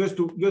that just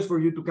for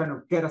you to kind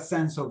of get a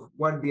sense of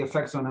what the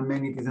effects on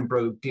amenities and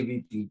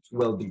productivity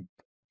will be.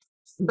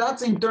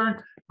 That's in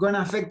turn going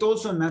to affect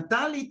also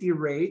natality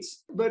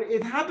rates, but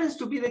it happens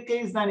to be the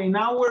case that in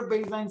our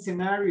baseline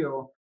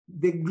scenario,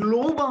 the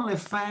global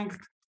effect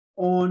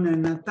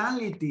on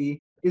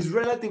natality is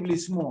relatively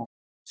small.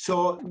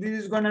 So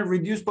this is going to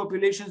reduce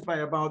populations by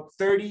about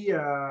 30.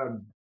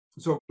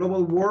 So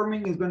global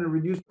warming is going to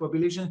reduce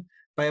population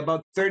by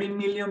about 30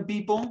 million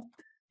people,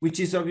 which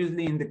is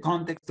obviously in the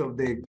context of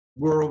the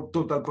world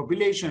total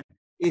population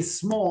is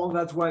small.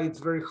 That's why it's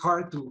very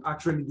hard to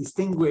actually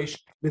distinguish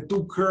the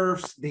two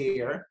curves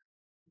there.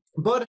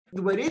 But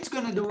what it's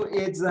going to do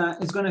is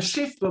it's going to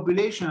shift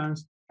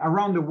populations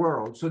around the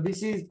world. So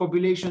this is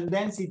population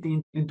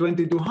density in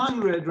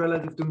 2200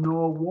 relative to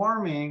no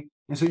warming.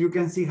 And so you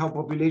can see how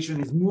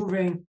population is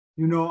moving,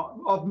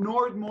 up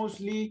north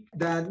mostly,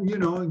 that,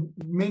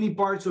 many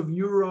parts of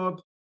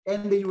Europe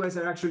and the US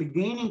are actually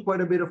gaining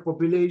quite a bit of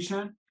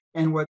population.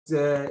 And what's,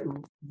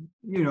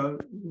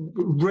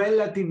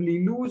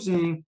 relatively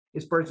losing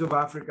is parts of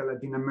Africa,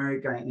 Latin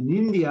America, and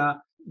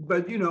India,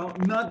 but,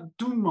 not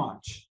too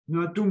much,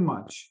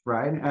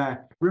 right?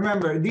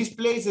 Remember, these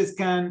places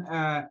can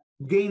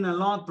gain a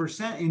lot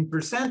in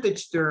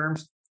percentage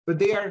terms, but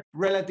they are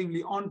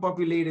relatively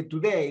unpopulated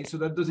today. So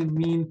that doesn't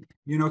mean,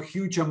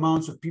 huge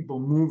amounts of people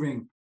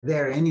moving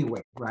there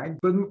anyway, right?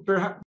 But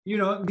perhaps,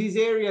 these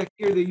areas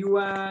here, the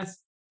US,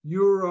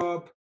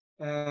 Europe,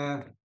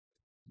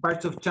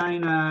 parts of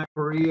China,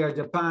 Korea,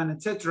 Japan,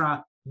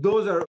 etc.,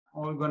 those are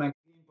all going to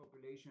gain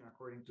population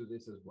according to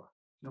this as well,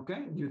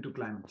 okay, due to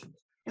climate change.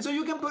 And so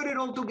you can put it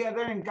all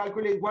together and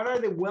calculate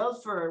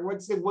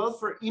what's the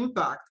welfare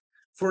impact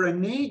for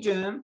an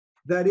agent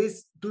that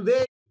is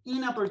today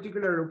in a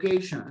particular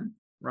location,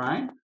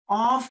 right,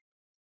 of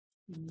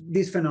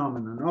this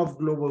phenomenon of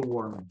global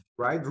warming,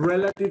 right,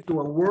 relative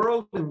to a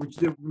world in which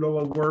the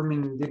global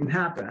warming didn't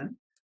happen.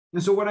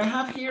 And so what I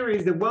have here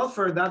is that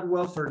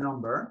welfare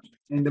number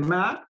in the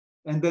map,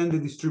 and then the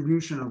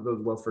distribution of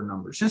those welfare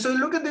numbers. And so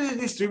look at the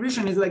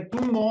distribution, it's like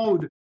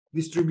two-mode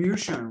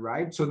distribution,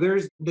 right? So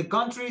there's the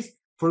countries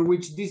for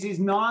which this is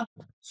not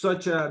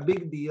such a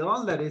big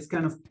deal, that is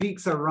kind of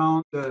peaks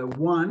around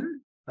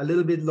 1, a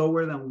little bit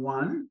lower than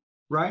 1,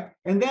 right?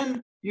 And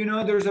then,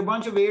 there's a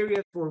bunch of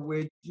areas for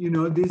which,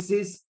 this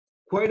is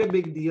quite a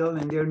big deal,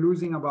 and they're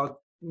losing about,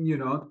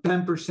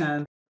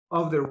 10%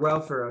 of their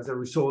welfare as a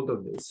result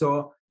of this.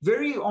 So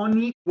very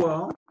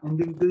unequal,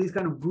 and these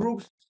kind of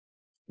groups,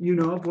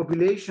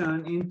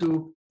 population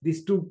into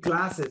these two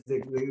classes,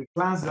 the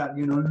class that,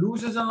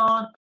 loses a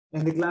lot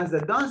and the class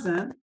that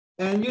doesn't.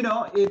 And,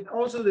 it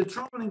also, the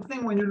troubling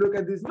thing when you look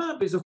at this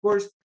map is, of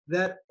course,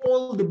 that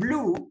all the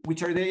blue,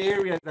 which are the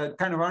areas that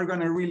kind of are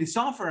going to really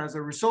suffer as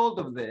a result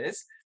of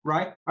this,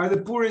 right, are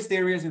the poorest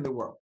areas in the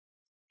world,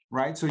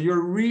 right? So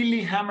you're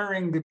really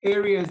hammering the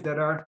areas that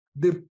are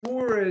the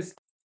poorest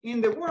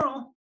in the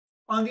world.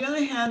 On the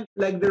other hand,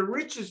 like the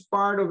richest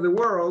part of the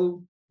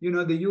world,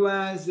 the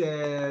US,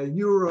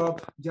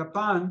 Europe,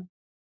 Japan,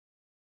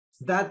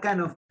 that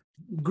kind of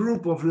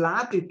group of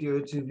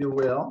latitudes, if you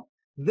will,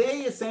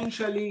 they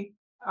essentially,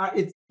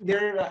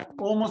 they're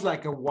almost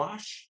like a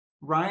wash,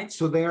 right?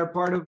 So they are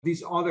part of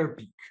this other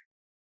peak,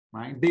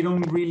 right? They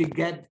don't really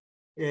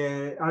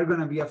are going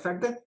to be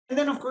affected. And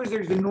then, of course,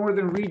 there's the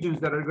northern regions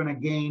that are going to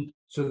gain.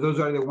 So those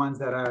are the ones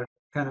that are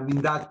kind of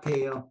in that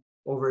tail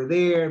over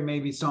there,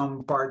 maybe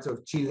some parts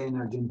of Chile and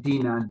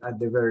Argentina at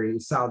the very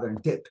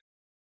southern tip.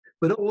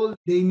 But all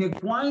the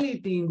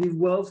inequality in this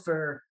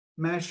welfare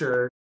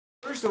measure,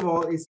 first of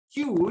all, is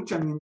huge. I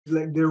mean,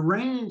 like the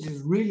range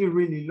is really,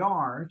 really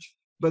large.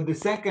 But the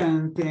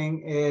second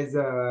thing is,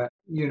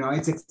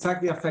 it's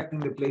exactly affecting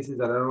the places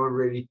that are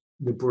already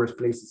the poorest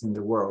places in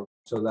the world.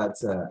 So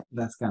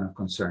that's kind of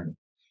concerning.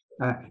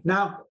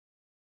 Now,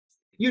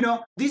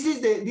 these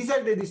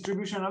are the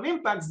distribution of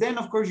impacts. Then,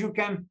 of course, you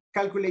can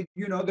calculate,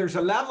 there's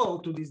a level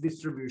to this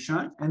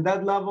distribution, and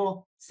that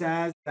level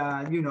says,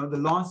 the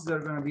losses are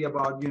going to be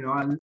about,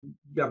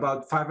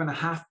 about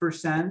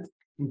 5.5%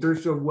 in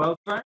terms of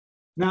welfare.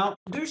 Now,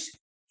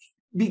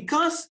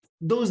 because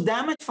those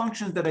damage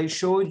functions that I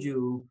showed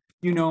you,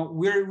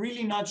 we're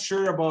really not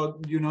sure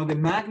about, the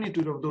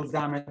magnitude of those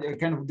damage,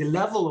 kind of the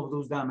level of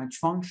those damage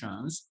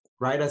functions,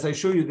 right? As I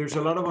show you, there's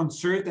a lot of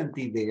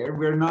uncertainty there.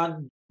 We're not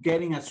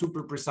getting a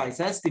super precise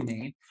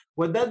estimate.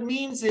 What that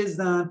means is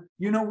that,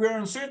 we're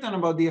uncertain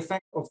about the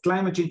effect of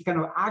climate change, kind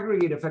of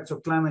aggregate effects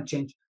of climate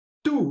change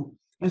too.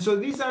 And so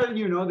these are,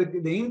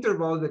 the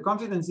intervals, the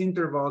confidence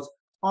intervals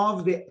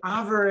of the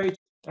average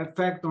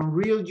effect on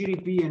real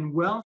GDP and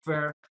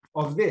welfare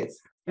of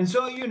this. And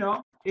so,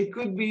 it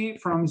could be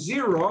from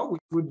 0,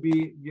 which would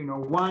be,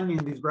 1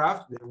 in this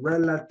graph, the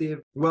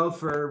relative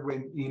welfare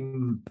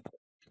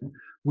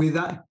with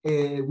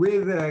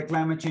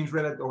climate change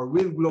relative, or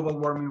with global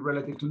warming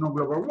relative to no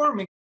global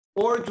warming,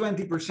 or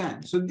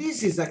 20%. So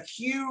this is a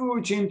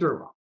huge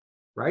interval,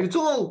 right? It's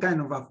all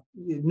kind of a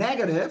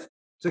negative.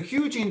 It's a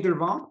huge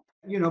interval.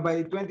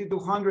 By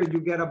 2200,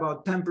 you get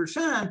about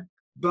 10%,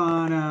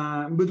 but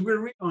we're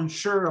really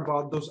unsure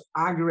about those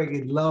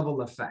aggregate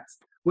level effects.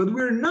 What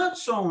we're not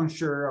so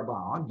unsure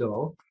about,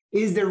 though,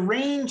 is the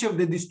range of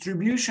the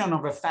distribution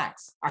of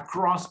effects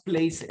across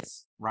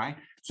places, right?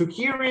 So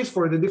here is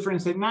for the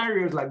different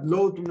scenarios, like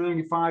low to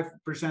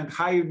 95%,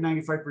 high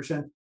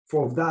 95%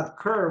 of that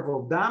curve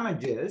of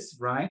damages,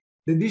 right?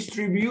 The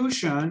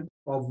distribution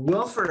of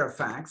welfare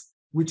effects,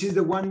 which is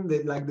the one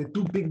that, like the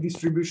two peak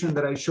distribution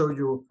that I showed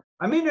you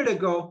a minute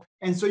ago.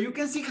 And so you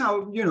can see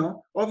how,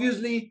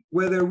 obviously,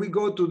 whether we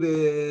go to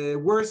the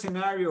worst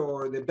scenario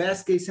or the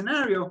best case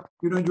scenario,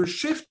 you're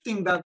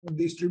shifting that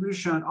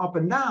distribution up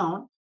and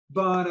down,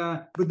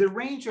 but the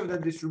range of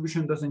that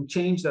distribution doesn't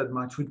change that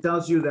much, which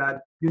tells you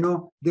that,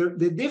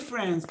 the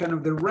difference, kind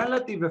of the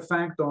relative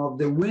effect of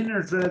the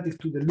winners relative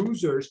to the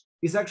losers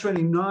is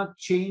actually not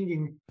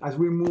changing as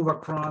we move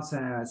across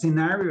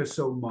scenarios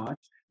so much.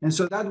 And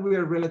so that we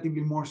are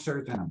relatively more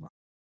certain about.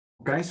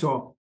 Okay,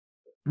 so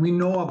we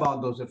know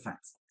about those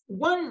effects.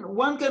 One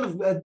kind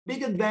of a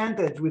big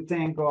advantage we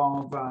think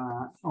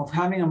of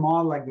having a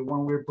model like the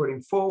one we're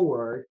putting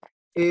forward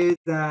is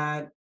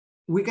that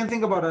we can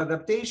think about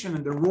adaptation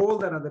and the role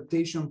that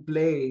adaptation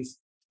plays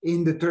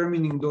in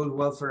determining those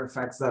welfare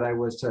effects that I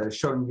was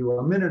showing you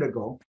a minute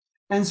ago.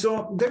 And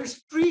so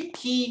there's 3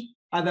 key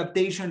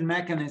adaptation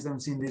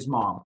mechanisms in this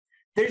model.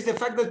 There's the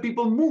fact that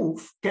people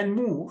can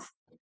move.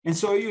 And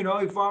so, you know,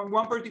 if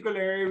one particular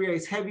area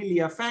is heavily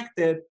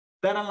affected,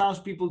 that allows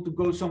people to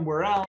go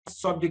somewhere else,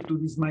 subject to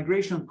this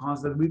migration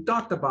cost that we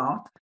talked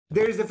about.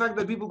 There's the fact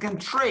that people can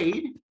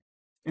trade.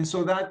 And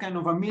so that kind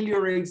of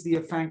ameliorates the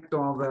effect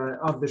of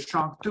the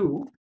shock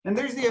too. And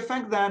there's the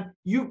effect that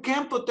you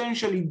can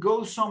potentially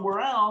go somewhere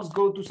else,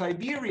 go to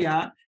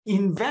Siberia,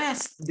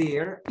 invest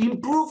there,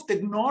 improve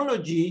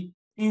technology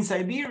in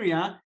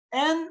Siberia,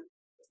 and,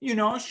 you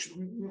know,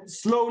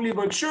 slowly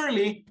but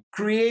surely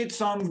create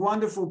some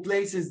wonderful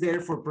places there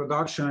for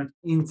production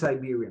in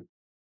Siberia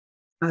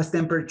as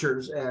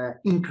temperatures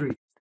increase.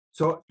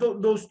 So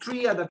those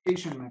three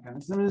adaptation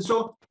mechanisms. And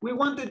so we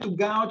wanted to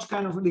gauge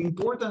kind of the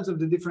importance of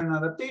the different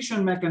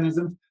adaptation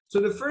mechanisms. So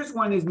the first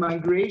one is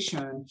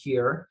migration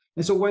here.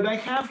 And so what I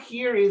have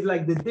here is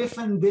like the diff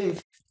and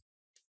diff,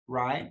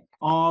 right?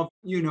 Of,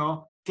 you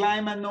know,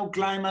 climate, no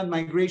climate,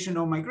 migration,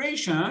 no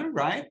migration,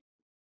 right?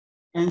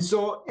 And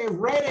so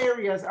red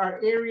areas are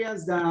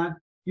areas that,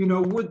 you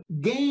know, would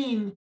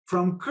gain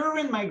from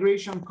current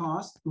migration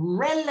costs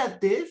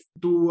relative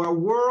to a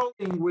world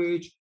in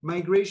which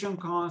migration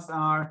costs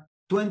are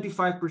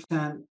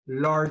 25%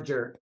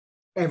 larger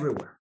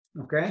everywhere.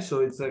 Okay,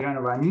 so it's a kind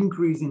of an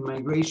increase in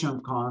migration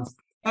costs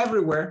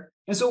everywhere.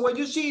 And so what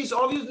you see is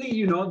obviously,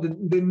 you know,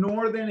 the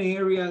northern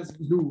areas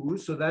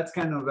lose. So that's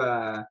kind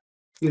of,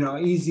 you know,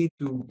 easy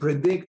to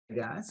predict, I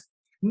guess.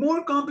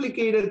 More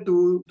complicated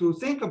to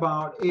think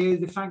about is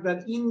the fact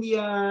that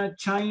India,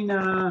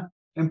 China,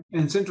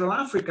 and Central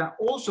Africa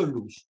also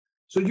lose.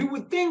 So you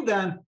would think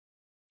that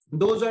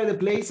those are the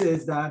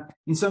places that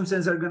in some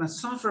sense are going to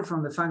suffer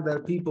from the fact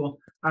that people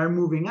are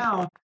moving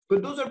out.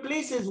 But those are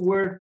places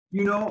where,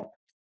 you know,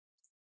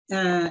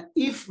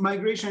 if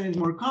migration is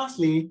more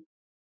costly,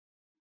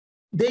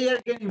 they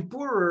are getting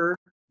poorer,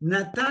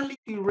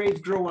 natality rates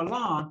grow a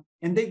lot,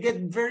 and they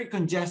get very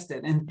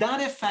congested. And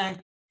that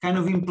effect kind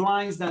of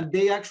implies that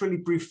they actually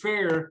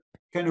prefer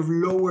kind of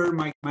lower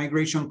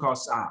migration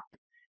costs up.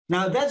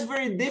 Now, that's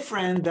very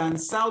different than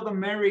South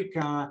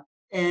America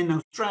and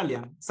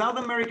Australia. South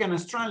America and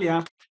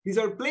Australia, these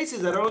are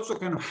places that are also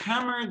kind of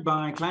hammered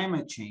by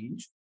climate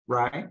change,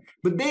 right?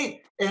 But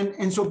they,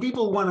 and so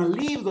people want to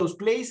leave those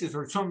places,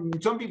 or some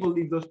people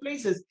leave those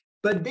places,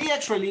 but they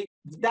actually,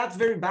 that's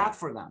very bad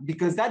for them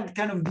because that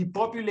kind of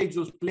depopulates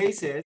those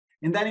places.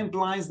 And that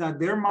implies that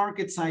their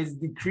market size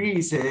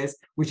decreases,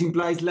 which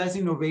implies less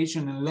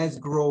innovation and less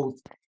growth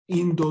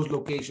in those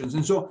locations.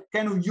 And so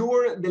kind of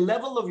the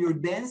level of your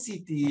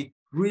density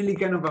really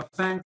kind of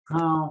affects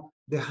how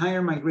the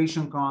higher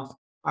migration costs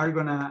are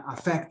going to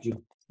affect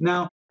you.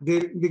 Now,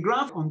 the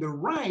graph on the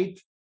right,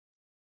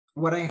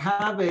 what I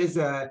have is,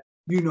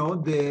 you know,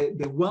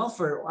 the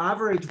welfare,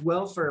 average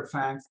welfare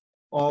effects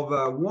of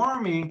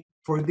warming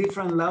for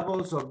different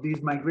levels of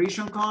these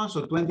migration costs,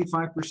 so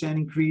 25%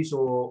 increase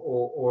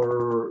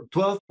or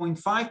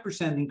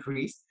 12.5%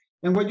 increase.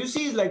 And what you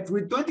see is like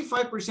with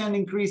 25%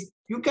 increase,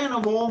 you kind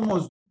of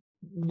almost,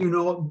 you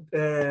know,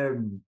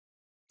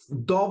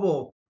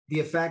 double the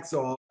effects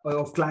of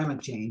climate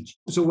change.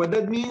 So what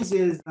that means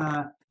is,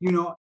 you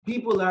know,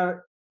 people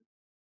are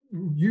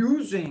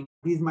using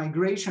this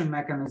migration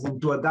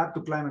mechanism to adapt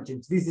to climate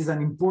change. This is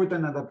an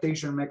important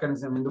adaptation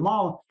mechanism in the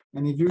model.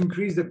 And if you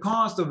increase the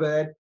cost of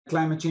it,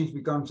 climate change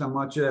becomes a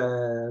much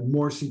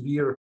more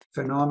severe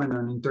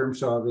phenomenon in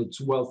terms of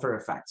its welfare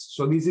effects.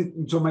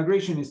 So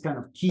migration is kind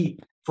of key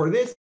for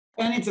this,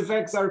 and its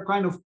effects are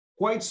kind of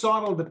quite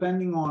subtle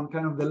depending on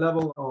kind of the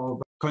level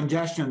of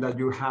congestion that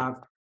you have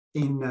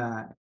in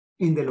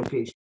the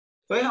location.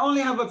 So I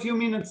only have a few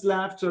minutes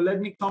left, so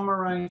let me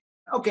summarize.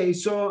 Okay,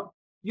 so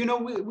you know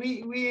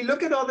we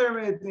look at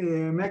other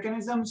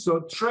mechanisms.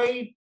 So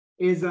trade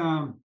is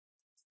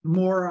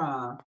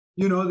more.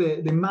 You know,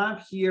 the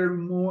map here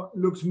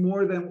looks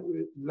more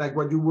than like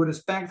what you would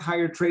expect.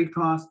 Higher trade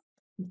costs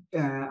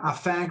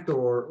affect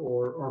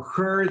or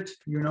hurt,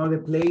 you know, the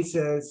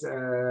places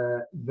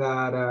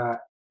that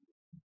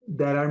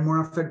are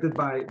more affected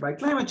by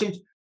climate change.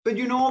 But,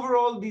 you know,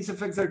 overall, these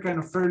effects are kind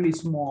of fairly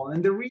small.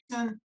 And the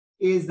reason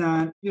is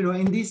that, you know,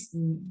 in this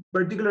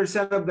particular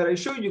setup that I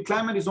showed you,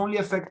 climate is only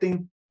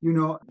affecting, you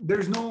know,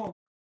 there's no,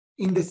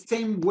 in the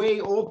same way,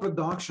 all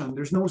production,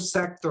 there's no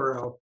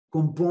sectoral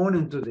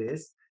component to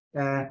this.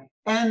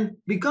 And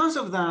because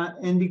of that,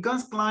 and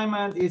because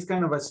climate is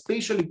kind of a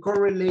spatially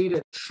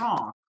correlated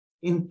shock,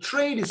 in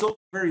trade is also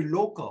very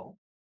local,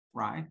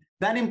 right?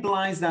 That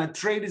implies that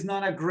trade is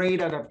not a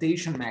great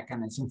adaptation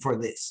mechanism for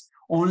this,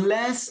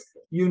 unless,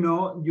 you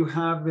know, you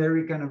have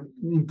very kind of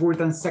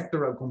important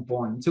sectoral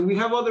components. So we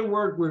have other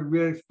work where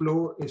we're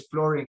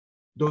exploring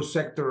those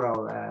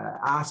sectoral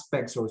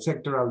aspects or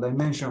sectoral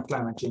dimension of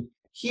climate change.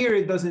 Here,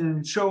 it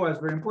doesn't show as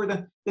very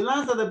important. The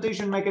last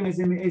adaptation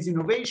mechanism is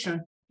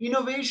innovation.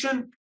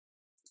 Innovation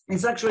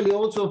is actually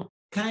also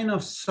kind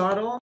of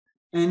subtle,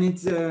 and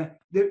it's and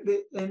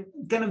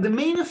kind of the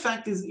main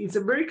effect is it's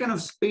a very kind of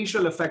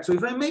spatial effect. So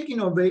if I make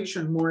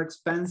innovation more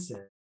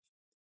expensive,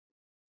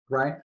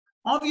 right?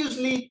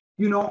 Obviously,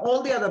 you know,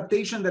 all the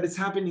adaptation that is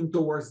happening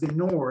towards the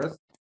north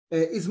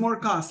is more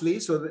costly,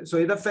 so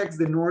it affects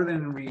the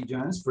northern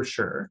regions for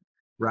sure,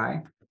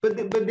 right? But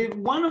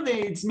one of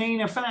its main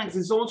effects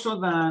is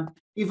also that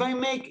if I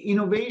make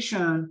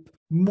innovation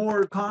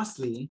more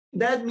costly,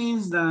 that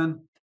means that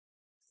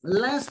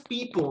less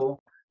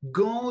people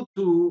go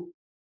to,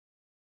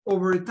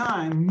 over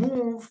time,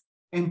 move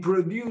and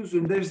produce,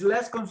 and there's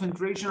less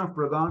concentration of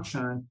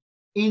production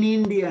in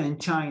India and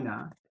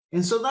China.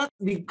 And so that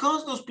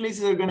because those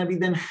places are going to be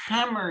then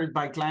hammered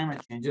by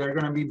climate change, they're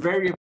going to be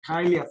very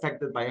highly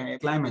affected by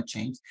climate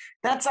change,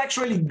 that's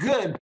actually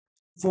good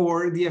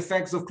for the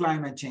effects of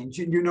climate change.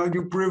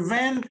 You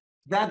prevent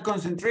that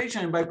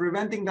concentration, and by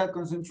preventing that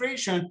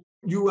concentration,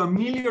 you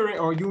ameliorate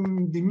or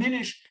you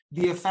diminish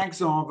the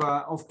effects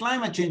of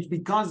climate change,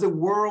 because the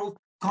world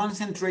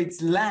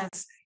concentrates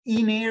less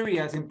in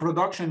areas, in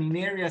production in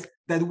areas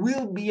that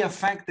will be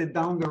affected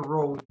down the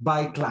road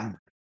by climate.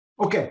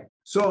 Okay,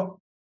 so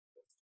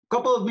a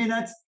couple of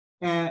minutes.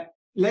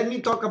 Let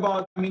me talk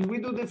about, we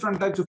do different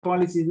types of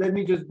policies. Let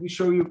me just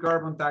show you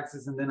carbon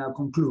taxes and then I'll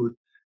conclude.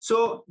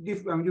 So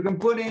you can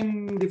put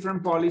in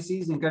different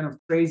policies and kind of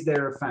trace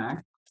their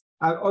effect.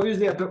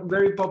 Obviously, a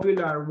very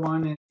popular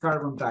one is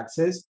carbon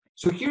taxes.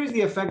 So here's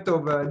the effect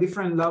of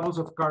different levels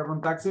of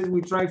carbon taxes.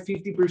 We try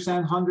 50%,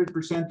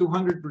 100%,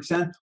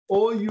 200%,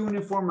 all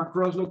uniform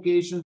across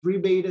locations,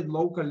 rebated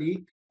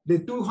locally. The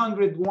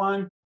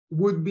 201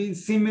 would be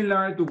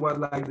similar to what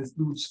like the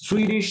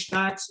Swedish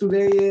tax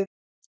today is,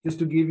 just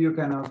to give you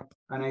kind of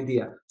an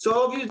idea.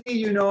 So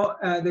obviously,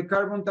 the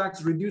carbon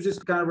tax reduces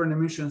carbon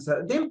emissions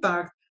at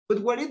impact,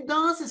 but what it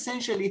does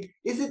essentially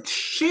is it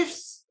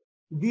shifts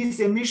this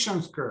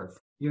emissions curve.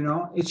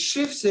 It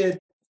shifts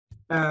it.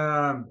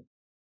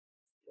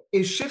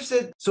 It shifts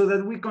it so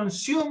that we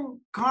consume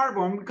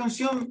carbon. We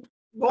consume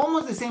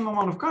almost the same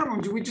amount of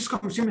carbon. We just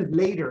consume it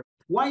later.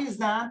 Why is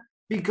that?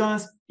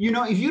 Because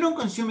if you don't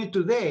consume it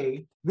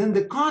today, then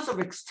the cost of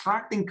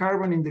extracting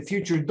carbon in the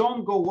future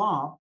don't go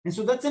up, and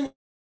so that's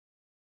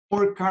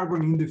more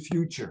carbon in the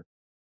future,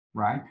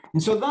 right?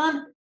 And so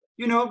that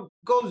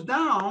goes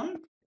down.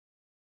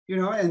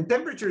 And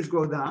temperatures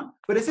go down,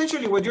 but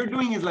essentially what you're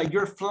doing is like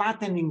you're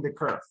flattening the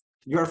curve.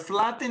 You're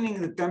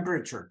flattening the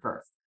temperature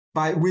curve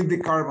with the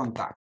carbon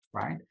tax,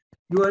 right?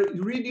 You are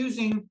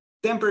reducing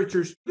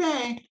temperatures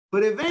today,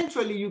 but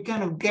eventually you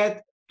kind of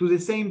get to the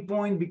same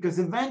point because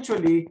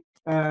eventually,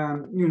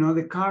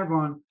 the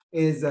carbon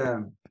is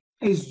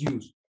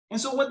used. And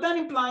so what that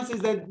implies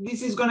is that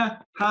this is going to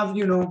have,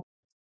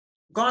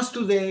 cost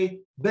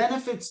today,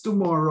 benefits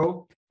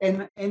tomorrow,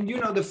 and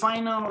the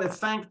final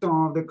effect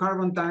of the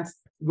carbon tax,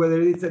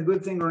 whether it's a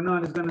good thing or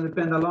not, is going to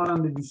depend a lot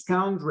on the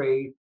discount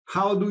rate.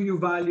 How do you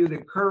value the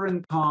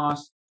current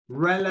cost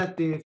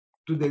relative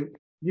to the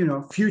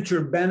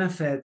future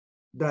benefit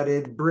that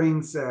it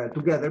brings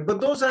together?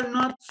 But those are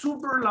not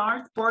super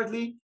large,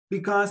 partly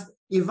because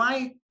if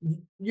I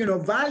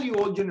value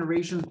all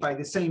generations by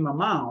the same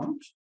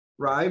amount,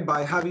 right,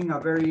 by having a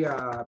very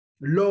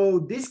low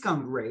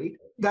discount rate,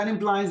 that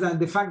implies that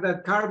the fact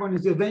that carbon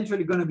is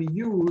eventually going to be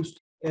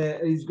used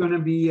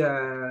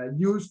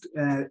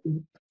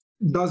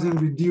doesn't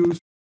reduce,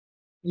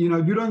 you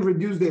don't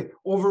reduce the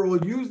overall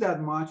use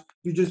that much,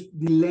 you're just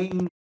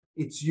delaying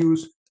its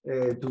use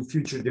to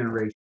future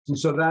generations. And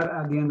so that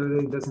at the end of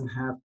the day doesn't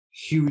have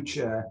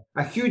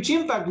a huge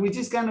impact, which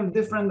is kind of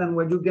different than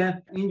what you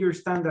get in your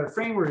standard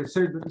framework,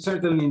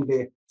 certainly in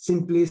the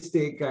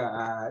simplistic,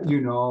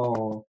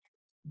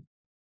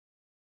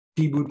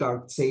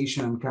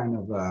 tributization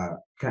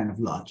kind of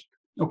logic.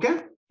 Okay,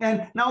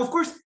 and now of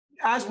course,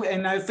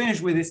 and I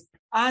finish with this.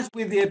 As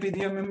with the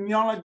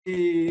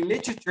epidemiology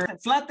literature,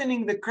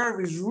 flattening the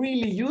curve is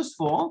really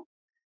useful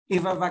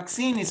if a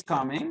vaccine is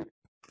coming.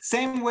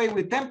 Same way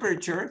with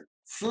temperature,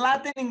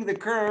 flattening the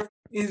curve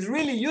is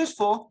really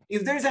useful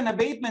if there's an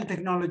abatement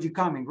technology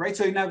coming, right?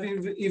 So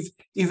if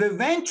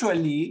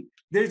eventually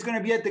there's going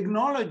to be a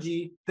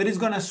technology that is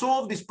going to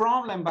solve this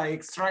problem by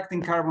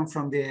extracting carbon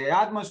from the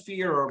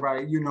atmosphere or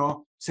by,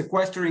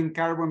 sequestering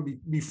carbon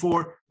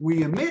before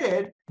we emit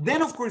it,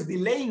 then of course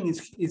delaying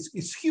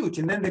is huge.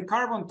 And then the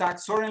carbon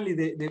tax, certainly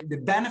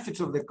the benefits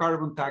of the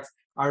carbon tax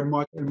are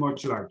much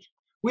larger.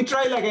 We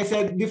try, like I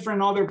said,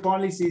 different other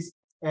policies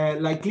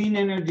like clean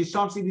energy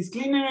subsidies.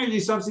 Clean energy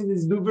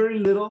subsidies do very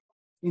little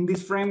in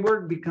this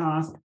framework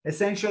because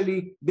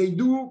essentially they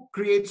do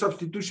create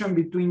substitution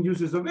between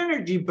uses of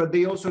energy, but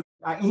they also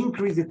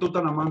increase the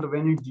total amount of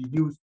energy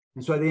used.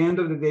 And so at the end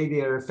of the day,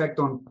 their effect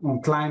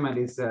on climate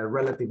is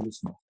relatively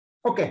small.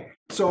 Okay,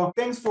 so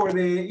thanks for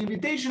the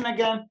invitation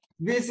again.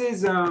 This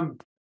is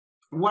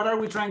what are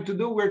we trying to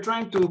do? We're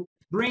trying to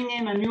bring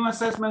in a new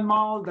assessment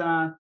model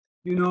that,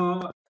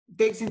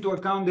 takes into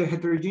account the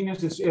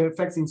heterogeneous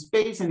effects in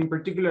space, and in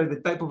particular,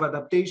 the type of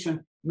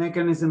adaptation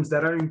mechanisms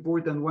that are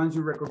important once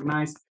you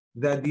recognize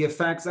that the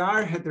effects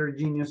are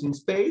heterogeneous in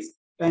space.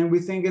 And we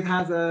think it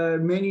has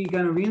many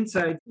kind of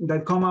insights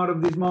that come out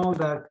of this model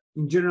that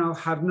in general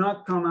have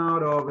not come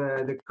out of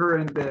the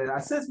current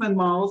assessment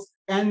models.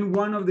 And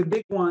one of the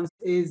big ones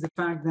is the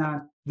fact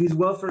that these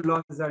welfare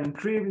losses are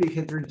incredibly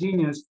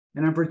heterogeneous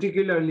and are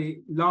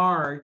particularly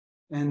large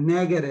and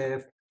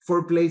negative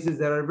for places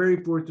that are very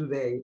poor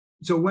today.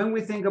 So when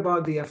we think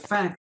about the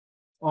effect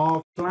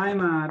of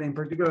climate, in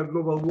particular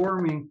global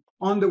warming,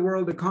 on the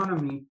world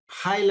economy,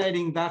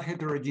 highlighting that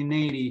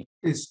heterogeneity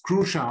is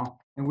crucial.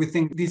 And we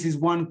think this is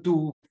one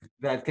tool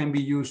that can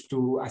be used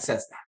to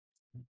assess that.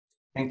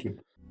 Thank you.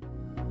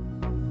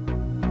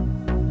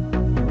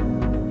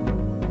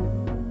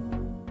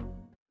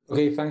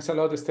 Okay, thanks a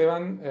lot,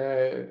 Esteban.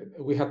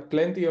 We had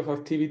plenty of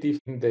activity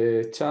in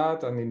the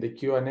chat and in the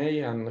Q&A,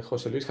 and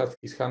José Luis had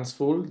his hands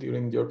full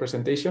during your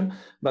presentation.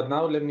 But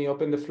now let me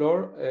open the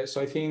floor. So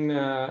I think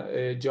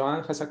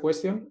Joan has a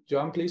question.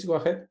 Joan, please go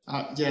ahead.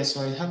 Yeah,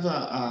 so I have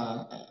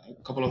a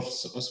couple of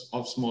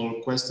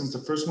small questions. The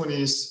first one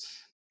is,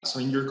 so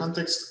in your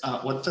context,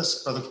 what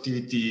does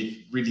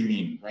productivity really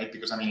mean, right?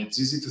 Because I mean, it's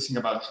easy to think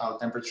about how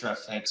temperature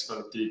affects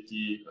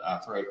productivity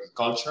for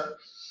agriculture.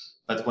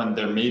 But when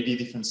there may be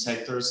different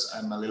sectors,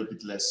 I'm a little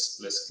bit less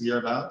clear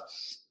about.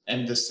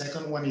 And the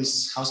second one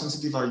is, how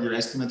sensitive are your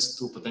estimates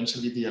to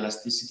potentially the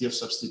elasticity of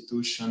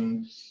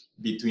substitution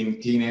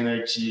between clean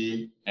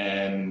energy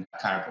and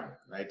carbon,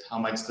 right? How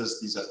much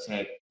does this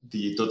affect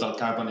the total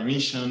carbon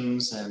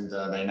emissions and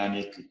the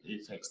dynamic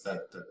effects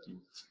that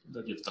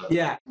you've talked about?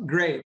 Yeah,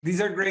 great. These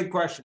are great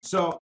questions.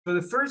 So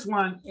the first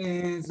one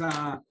is,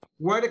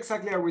 what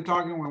exactly are we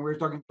talking when we're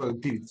talking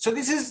productivity? So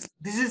this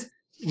is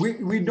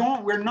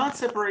we're not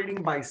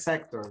separating by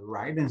sector,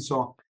 right? And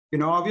so, you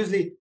know,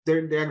 obviously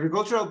the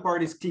agricultural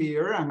part is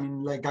clear. I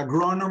mean, like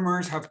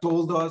agronomers have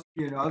told us,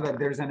 you know, that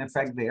there's an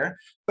effect there,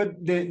 but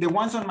the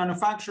ones on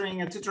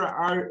manufacturing, etc.,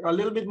 are a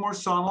little bit more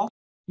subtle.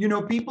 You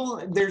know,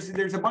 people, there's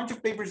a bunch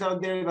of papers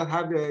out there that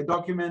have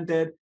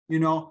documented, you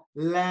know,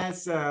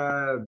 less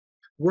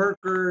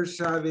workers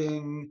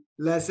having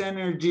less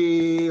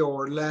energy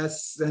or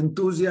less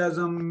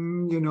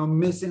enthusiasm, you know,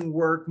 missing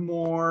work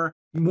more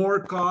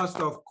cost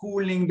of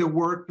cooling the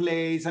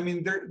workplace. I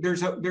mean,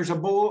 there's a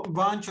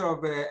bunch of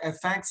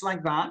effects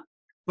like that.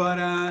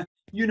 But,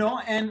 you know,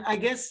 and I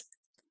guess,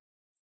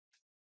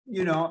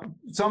 you know,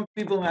 some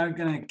people are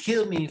going to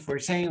kill me for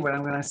saying what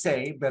I'm going to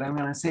say, but I'm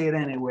going to say it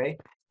anyway.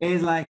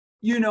 It's like,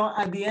 you know,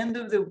 at the end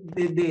of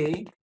the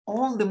day,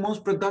 all the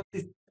most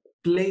productive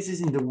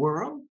places in the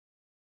world,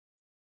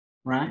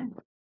 right,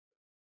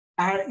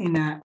 are in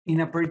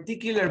a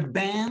particular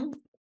band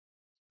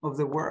of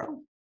the world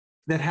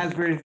that has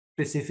very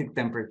specific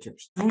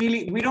temperatures.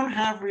 Really, we don't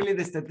have really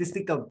the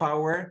statistical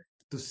power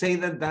to say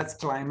that that's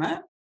climate,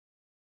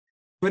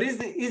 but is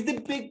the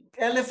big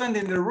elephant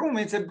in the room.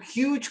 It's a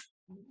huge,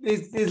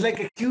 it's like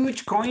a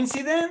huge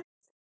coincidence,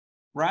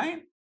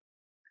 right?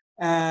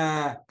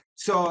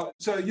 So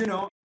you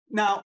know,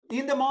 now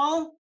in the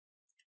mall,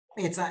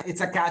 it's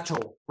a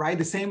catch-all, right?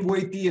 The same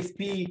way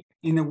TFP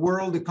in the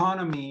world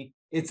economy,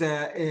 it's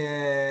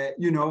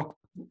you know,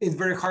 it's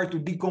very hard to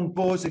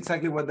decompose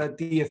exactly what that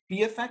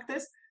TFP effect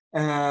is,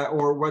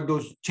 or what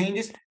those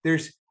changes.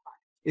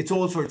 It's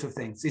all sorts of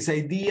things. It's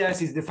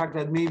ideas, it's the fact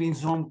that maybe in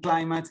some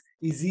climates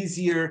it's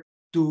easier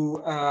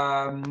to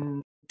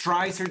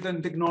try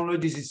certain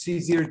technologies, it's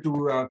easier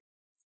to,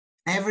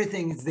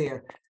 everything is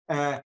there.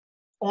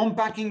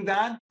 Unpacking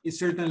that is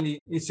certainly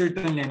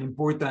an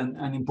important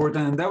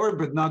endeavor,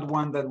 but not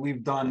one that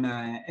we've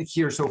done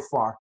here so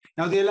far.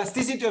 Now, the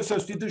elasticity of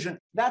substitution,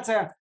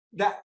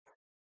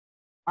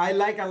 I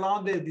like a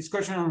lot the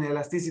discussion on the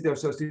elasticity of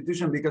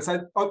substitution, because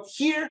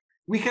here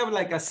we have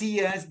like a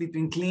CS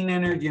between clean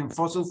energy and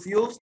fossil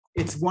fuels.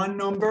 It's one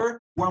number,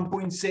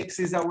 1.6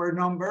 is our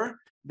number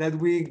that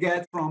we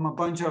get from a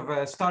bunch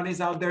of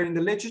studies out there in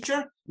the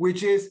literature,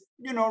 which is,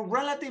 you know,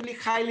 relatively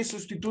highly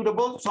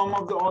substitutable. Some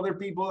of the other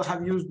people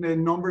have used the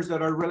numbers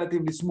that are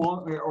relatively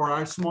small or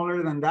are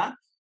smaller than that.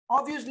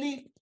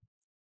 Obviously,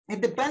 it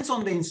depends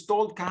on the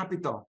installed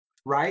capital,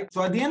 right?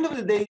 So at the end of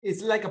the day,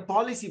 it's like a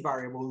policy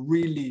variable,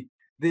 really,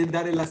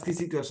 that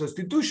elasticity of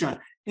substitution,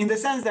 in the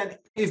sense that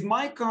if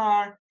my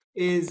car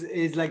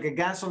is like a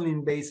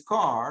gasoline-based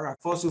car, a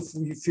fossil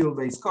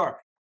fuel-based car,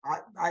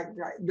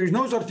 there's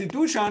no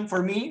substitution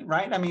for me,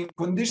 right? I mean,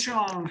 conditional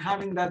on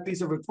having that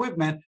piece of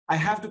equipment, I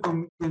have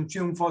to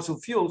consume fossil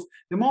fuels.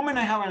 The moment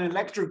I have an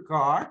electric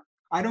car,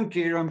 I don't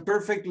care. I'm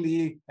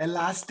perfectly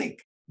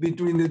elastic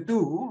between the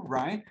two,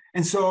 right?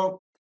 And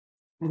so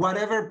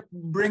whatever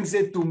brings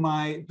it to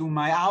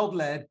my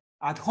outlet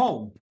at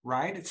home,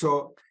 right?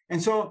 So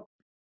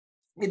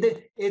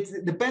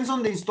it depends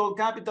on the installed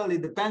capital.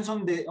 It depends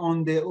on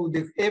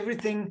the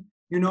everything,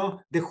 you know,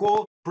 the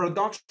whole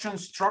production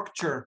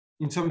structure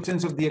in some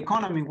sense of the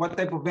economy, what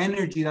type of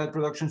energy that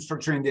production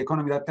structure in the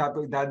economy,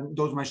 that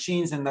those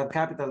machines and that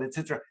capital,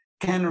 etc.,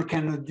 can or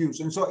cannot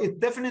use. And so it's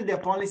definitely a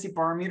policy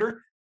parameter.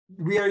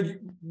 We are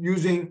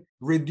using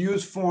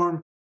reduced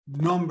form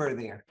number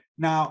there.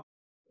 Now,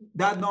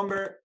 that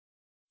number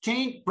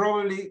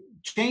probably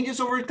changes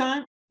over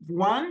time,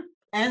 one,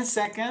 and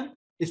second,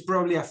 is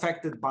probably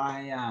affected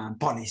by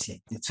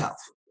policy itself.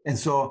 And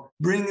so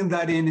bringing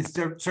that in is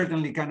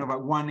certainly kind of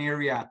one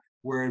area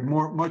where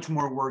much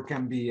more work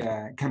can be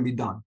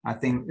done. I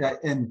think,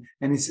 and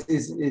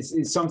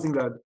it's something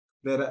that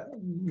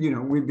you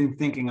know, we've been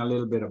thinking a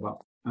little bit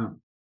about.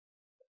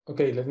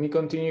 Okay, let me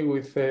continue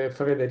with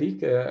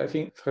Frederic. I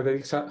think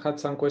Frederic had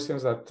some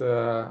questions that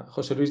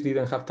José Luis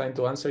didn't have time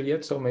to answer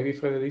yet. So maybe,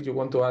 Frederic, you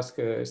want to ask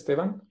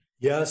Esteban?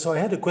 Yeah, so I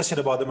had a question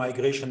about the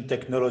migration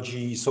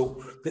technology.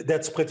 So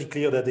that's pretty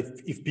clear that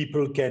if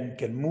people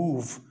can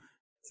move,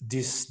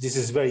 this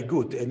is very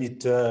good, and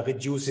it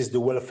reduces the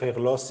welfare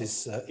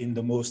losses in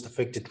the most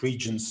affected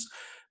regions.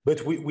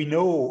 But we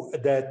know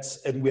that,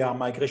 and we are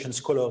migration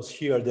scholars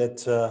here,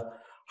 that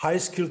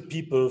high-skilled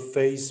people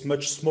face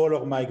much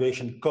smaller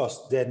migration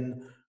costs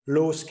than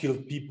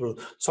low-skilled people.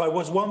 So I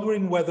was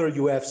wondering whether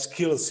you have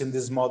skills in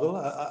this model.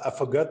 I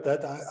forgot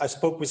that. I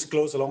spoke with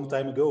Klaus a long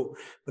time ago,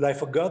 but I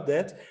forgot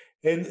that.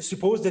 And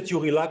suppose that you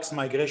relax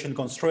migration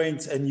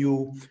constraints and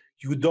you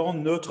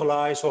don't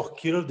neutralize or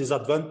kill this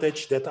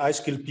advantage that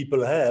high-skilled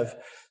people have.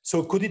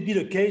 So could it be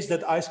the case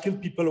that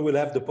high-skilled people will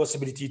have the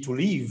possibility to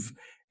leave,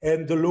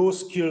 and the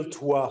low-skilled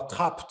who are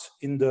trapped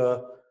in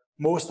the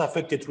most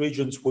affected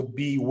regions would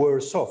be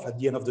worse off at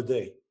the end of the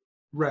day?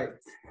 Right.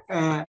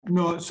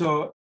 No,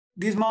 so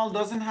this model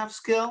doesn't have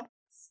skill.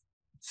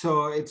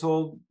 So it's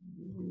all,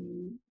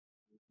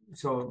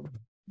 so,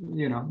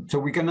 you know, so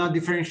we cannot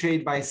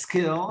differentiate by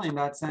skill in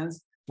that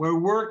sense. We're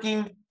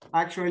working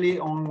actually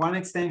on one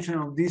extension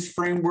of this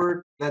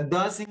framework that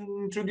doesn't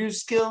introduce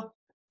skill,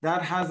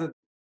 that has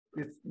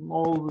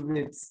all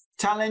its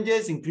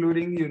challenges,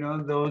 including, you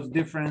know, those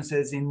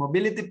differences in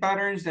mobility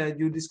patterns that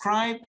you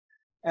described.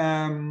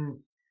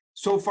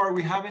 So far,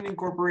 we haven't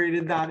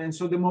incorporated that. And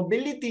so the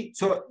mobility,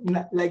 so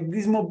like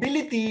this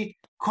mobility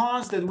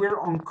cost that we're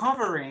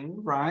uncovering,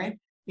 right,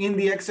 in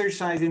the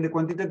exercise, in the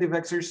quantitative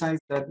exercise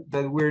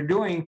that we're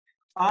doing,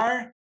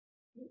 are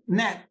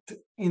net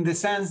in the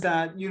sense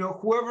that, you know,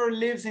 whoever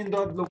lives in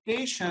that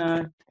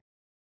location,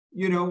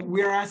 you know,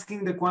 we're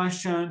asking the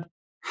question,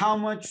 how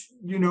much,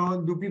 you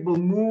know, do people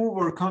move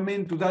or come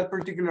into that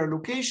particular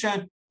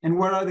location, and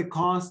what are the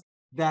costs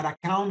that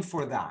account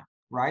for that,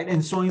 right?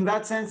 And so in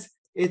that sense,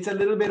 it's a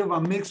little bit of a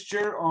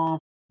mixture of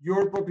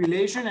your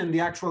population and the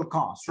actual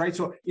cost, right?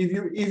 So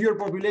if your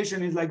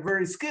population is like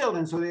very skilled,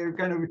 and so they're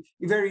kind of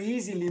very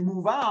easily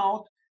move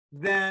out,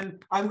 then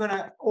I'm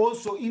gonna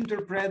also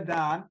interpret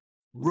that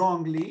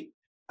wrongly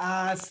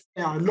as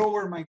a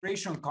lower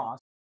migration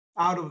cost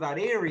out of that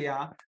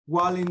area,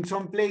 while in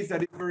some place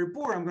that is very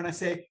poor, I'm gonna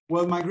say,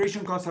 well,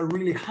 migration costs are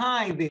really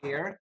high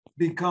there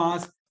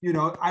because, you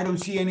know, I don't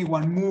see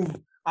anyone move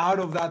out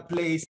of that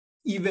place,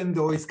 even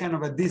though it's kind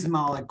of a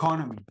dismal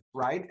economy,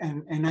 right?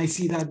 And I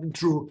see that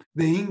through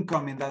the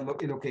income in that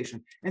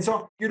location. And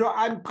so, you know,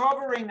 I'm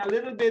covering a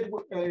little bit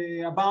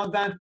about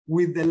that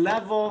with the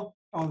level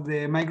of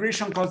the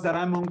migration cost that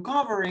I'm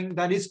uncovering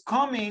that is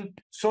coming,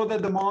 so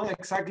that the model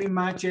exactly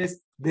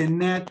matches the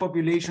net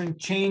population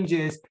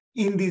changes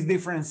in these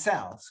different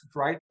cells,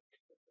 right?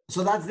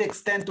 So that's the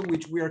extent to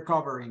which we are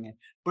covering it.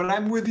 But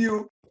I'm with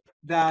you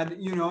that,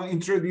 you know,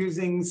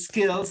 introducing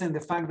skills and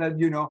the fact that,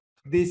 you know,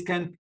 this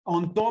can,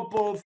 on top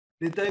of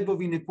the type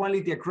of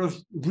inequality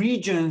across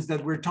regions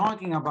that we're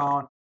talking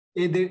about,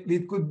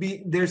 it could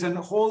be, there's a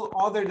whole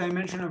other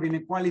dimension of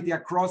inequality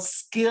across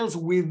skills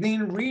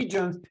within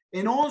regions,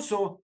 and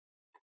also,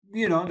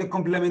 you know, the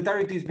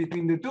complementarities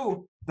between the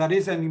two. That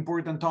is an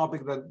important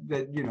topic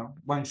that you know,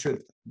 one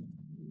should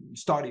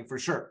study for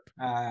sure.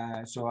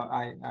 So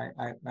I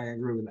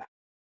agree with that.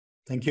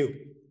 Thank you.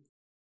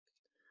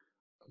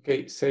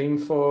 Okay, same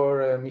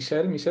for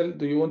Michelle. Michelle,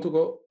 do you want to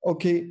go?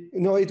 Okay,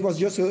 no, it was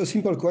just a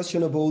simple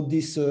question about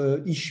this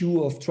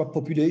issue of trapped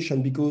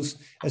population, because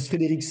as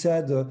Frederic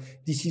said,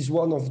 this is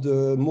one of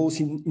the most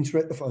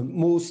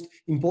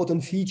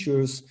important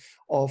features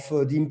of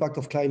the impact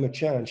of climate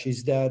change,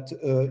 is that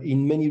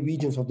in many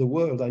regions of the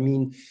world, I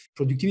mean,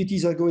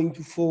 productivities are going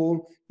to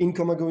fall,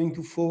 income are going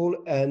to fall,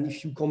 and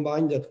if you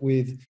combine that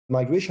with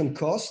migration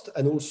costs,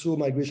 and also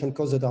migration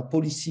costs that are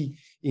policy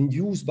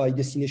induced by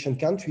destination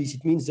countries,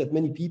 it means that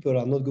many people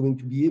are not going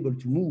to be able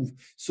to move.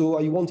 So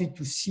I wanted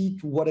to see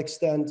to what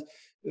extent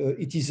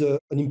it is an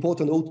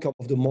important outcome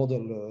of the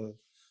model.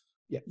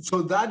 Yeah.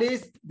 So that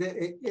is,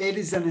 it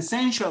is an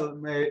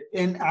essential,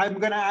 and I'm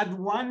going to add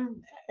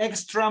one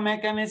extra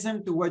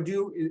mechanism to what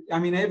you, I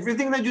mean,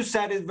 everything that you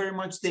said is very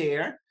much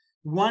there.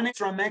 One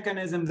extra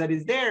mechanism that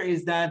is there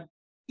is that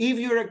if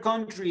you're a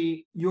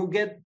country, you'll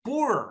get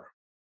poorer,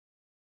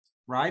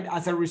 right,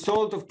 as a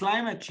result of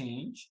climate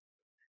change,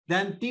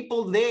 then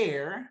people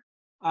there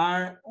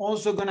are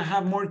also going to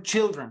have more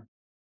children,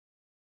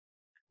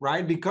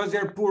 right, because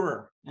they're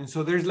poorer. And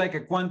so there's like a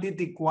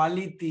quantity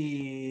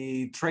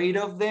quality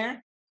trade-off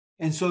there.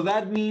 And so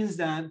that means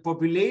that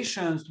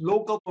populations,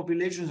 local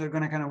populations, are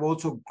going to kind of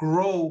also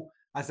grow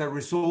as a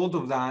result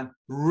of that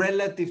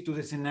relative to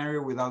the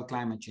scenario without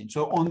climate change.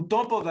 So on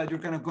top of that, you're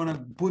kind of going to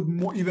put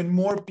more, even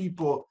more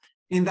people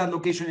in that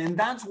location. And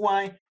that's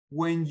why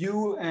when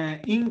you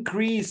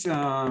increase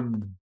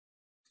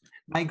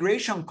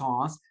migration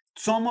costs,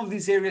 some of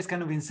these areas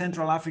kind of in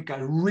Central Africa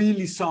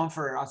really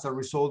suffer as a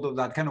result of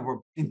that, kind of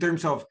in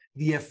terms of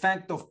the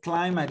effect of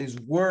climate is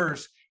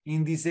worse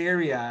in these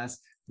areas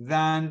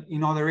than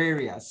in other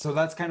areas. So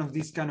that's kind of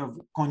this kind of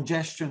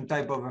congestion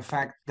type of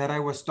effect that I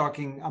was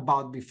talking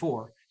about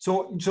before. So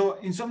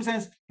in some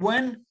sense,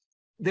 when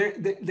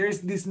there's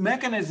this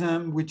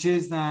mechanism, which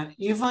is that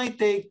if I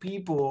take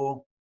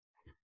people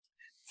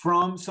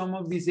from some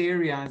of these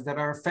areas that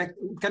are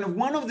kind of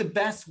one of the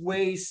best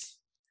ways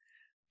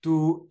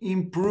to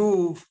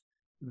improve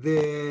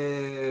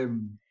the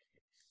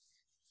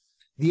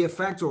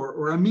effects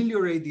or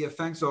ameliorate the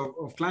effects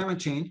of climate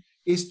change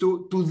is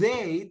to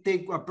today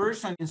take a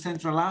person in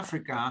Central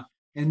Africa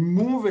and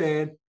move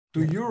it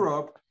to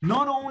Europe,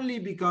 not only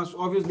because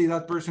obviously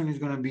that person is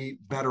going to be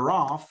better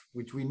off,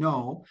 which we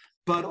know,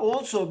 but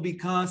also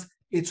because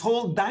its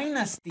whole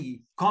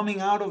dynasty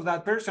coming out of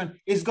that person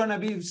is going to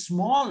be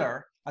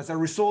smaller as a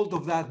result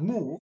of that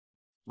move,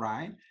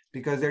 right?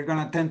 Because they're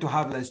going to tend to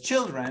have less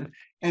children.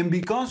 And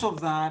because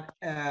of that,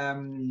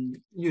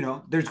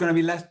 there's going to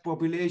be less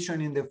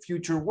population in the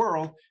future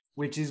world,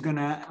 which is going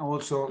to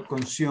also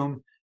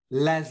consume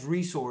less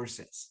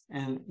resources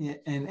and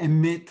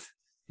emit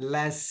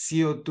less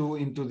CO2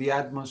 into the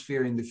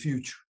atmosphere in the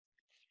future.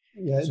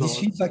 Yeah, this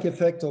feedback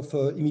effect of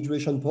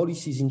immigration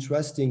policy is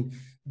interesting,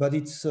 but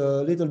it's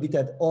a little bit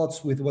at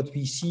odds with what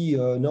we see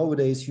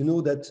nowadays. You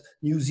know that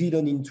New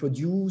Zealand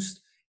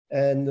introduced,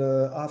 and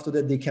after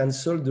that they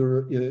canceled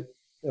their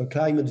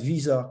climate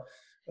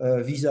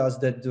visas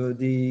that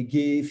they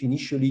gave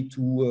initially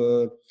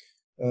to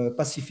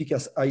Pacific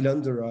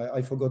Islander.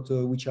 I forgot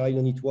which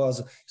island it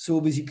was. So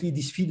basically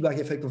this feedback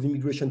effect of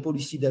immigration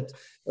policy that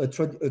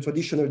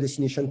traditional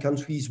destination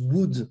countries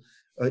would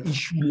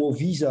issue more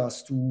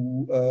visas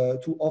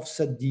to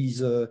offset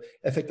these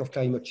effect of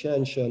climate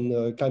change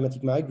and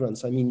climatic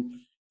migrants. I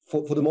mean,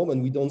 for the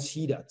moment, we don't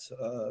see that.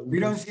 We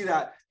don't see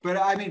that. But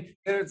I mean,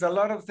 there's a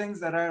lot of things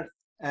that are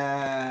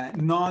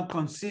not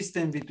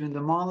consistent between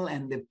the model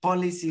and the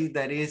policy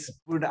that is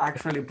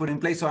actually put in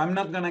place. So I'm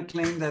not going to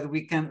claim that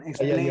we can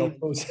explain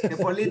the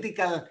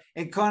political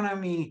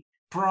economy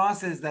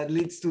process that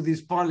leads to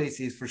these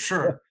policies for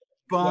sure.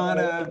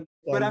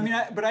 But I mean,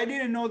 I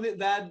didn't know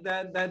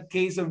that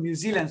case of New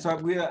Zealand. So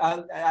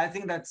I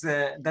think that's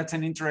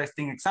an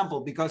interesting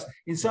example, because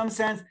in some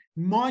sense,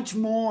 much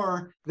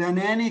more than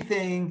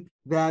anything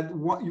that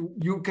what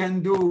you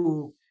can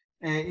do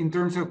in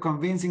terms of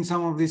convincing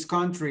some of these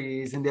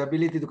countries and the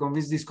ability to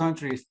convince these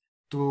countries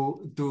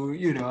to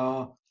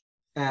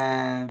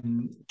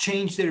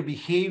change their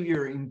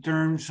behavior in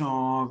terms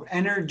of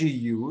energy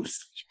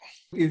use,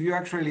 if you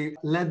actually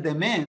let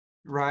them in,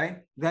 right,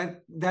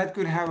 that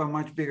could have a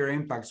much bigger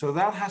impact. So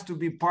that has to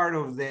be part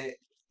of the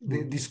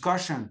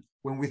discussion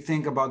when we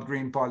think about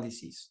green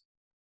policies.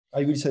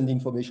 I will send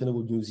information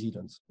about New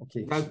Zealand.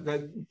 Okay.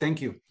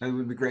 Thank you. That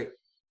would be great.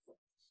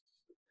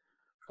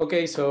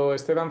 Okay, so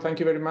Esteban, thank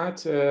you very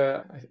much.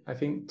 I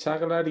think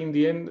Chaglar, in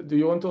the end, do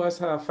you want to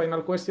ask a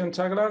final question,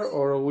 Chaglar,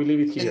 or we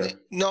leave it here?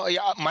 No,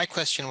 yeah, my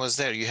question was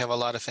there. You have a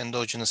lot of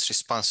endogenous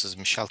responses.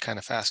 Michelle kind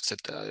of asks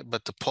it,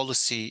 but the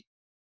policy,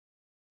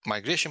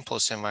 migration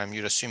policy environment,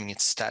 you're assuming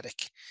it's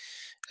static.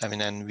 I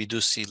mean, and we do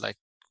see, like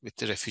with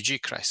the refugee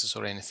crisis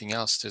or anything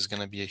else, there's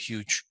going to be a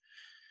huge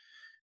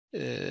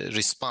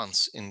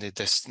response in the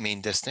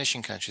main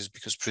destination countries,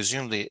 because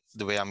presumably,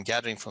 the way I'm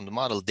gathering from the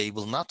model, they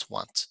will not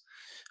want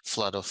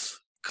flood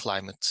of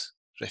climate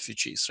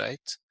refugees,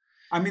 right?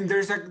 I mean,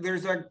 there's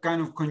a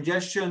kind of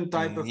congestion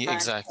type of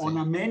effect on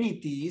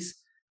amenities,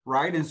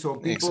 right? And so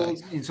people,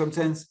 in some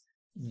sense,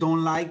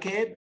 don't like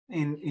it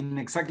in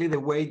exactly the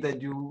way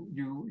that you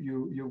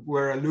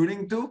were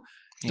alluding to.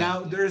 Yeah.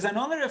 Now, there's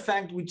another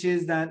effect, which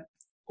is that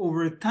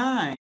over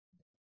time,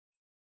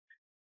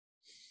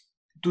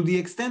 to the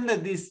extent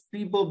that these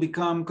people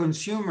become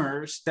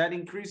consumers, that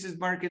increases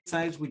market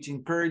size, which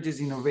encourages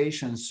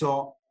innovation.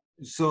 So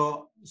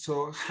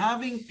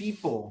having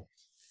people,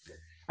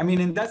 I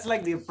mean, and that's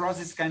like the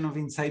process kind of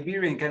in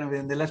Siberia and kind of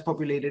in the less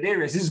populated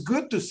areas. It's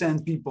good to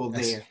send people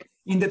there,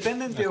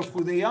 independently of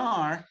who they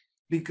are,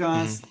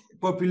 because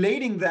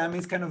populating them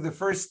is kind of the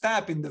first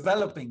step in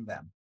developing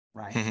them,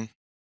 right?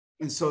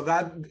 And so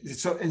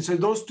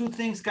those two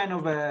things kind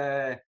of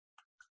are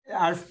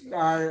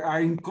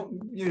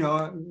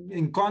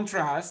in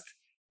contrast.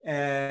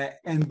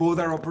 And both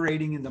are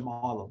operating in the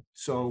model.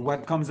 So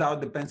what comes out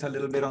depends a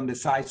little bit on the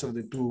size of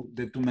the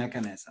two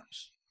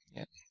mechanisms.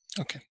 Yeah.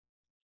 Okay.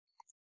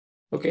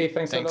 Okay.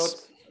 Thanks a lot.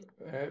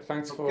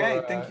 Thanks for.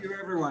 Okay. Thank you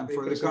everyone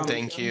for the comments.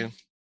 Thank you.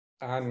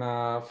 And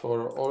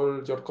for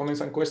all your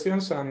comments and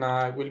questions. And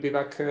we'll be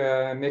back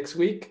next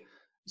week.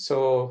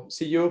 So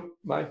see you.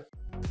 Bye.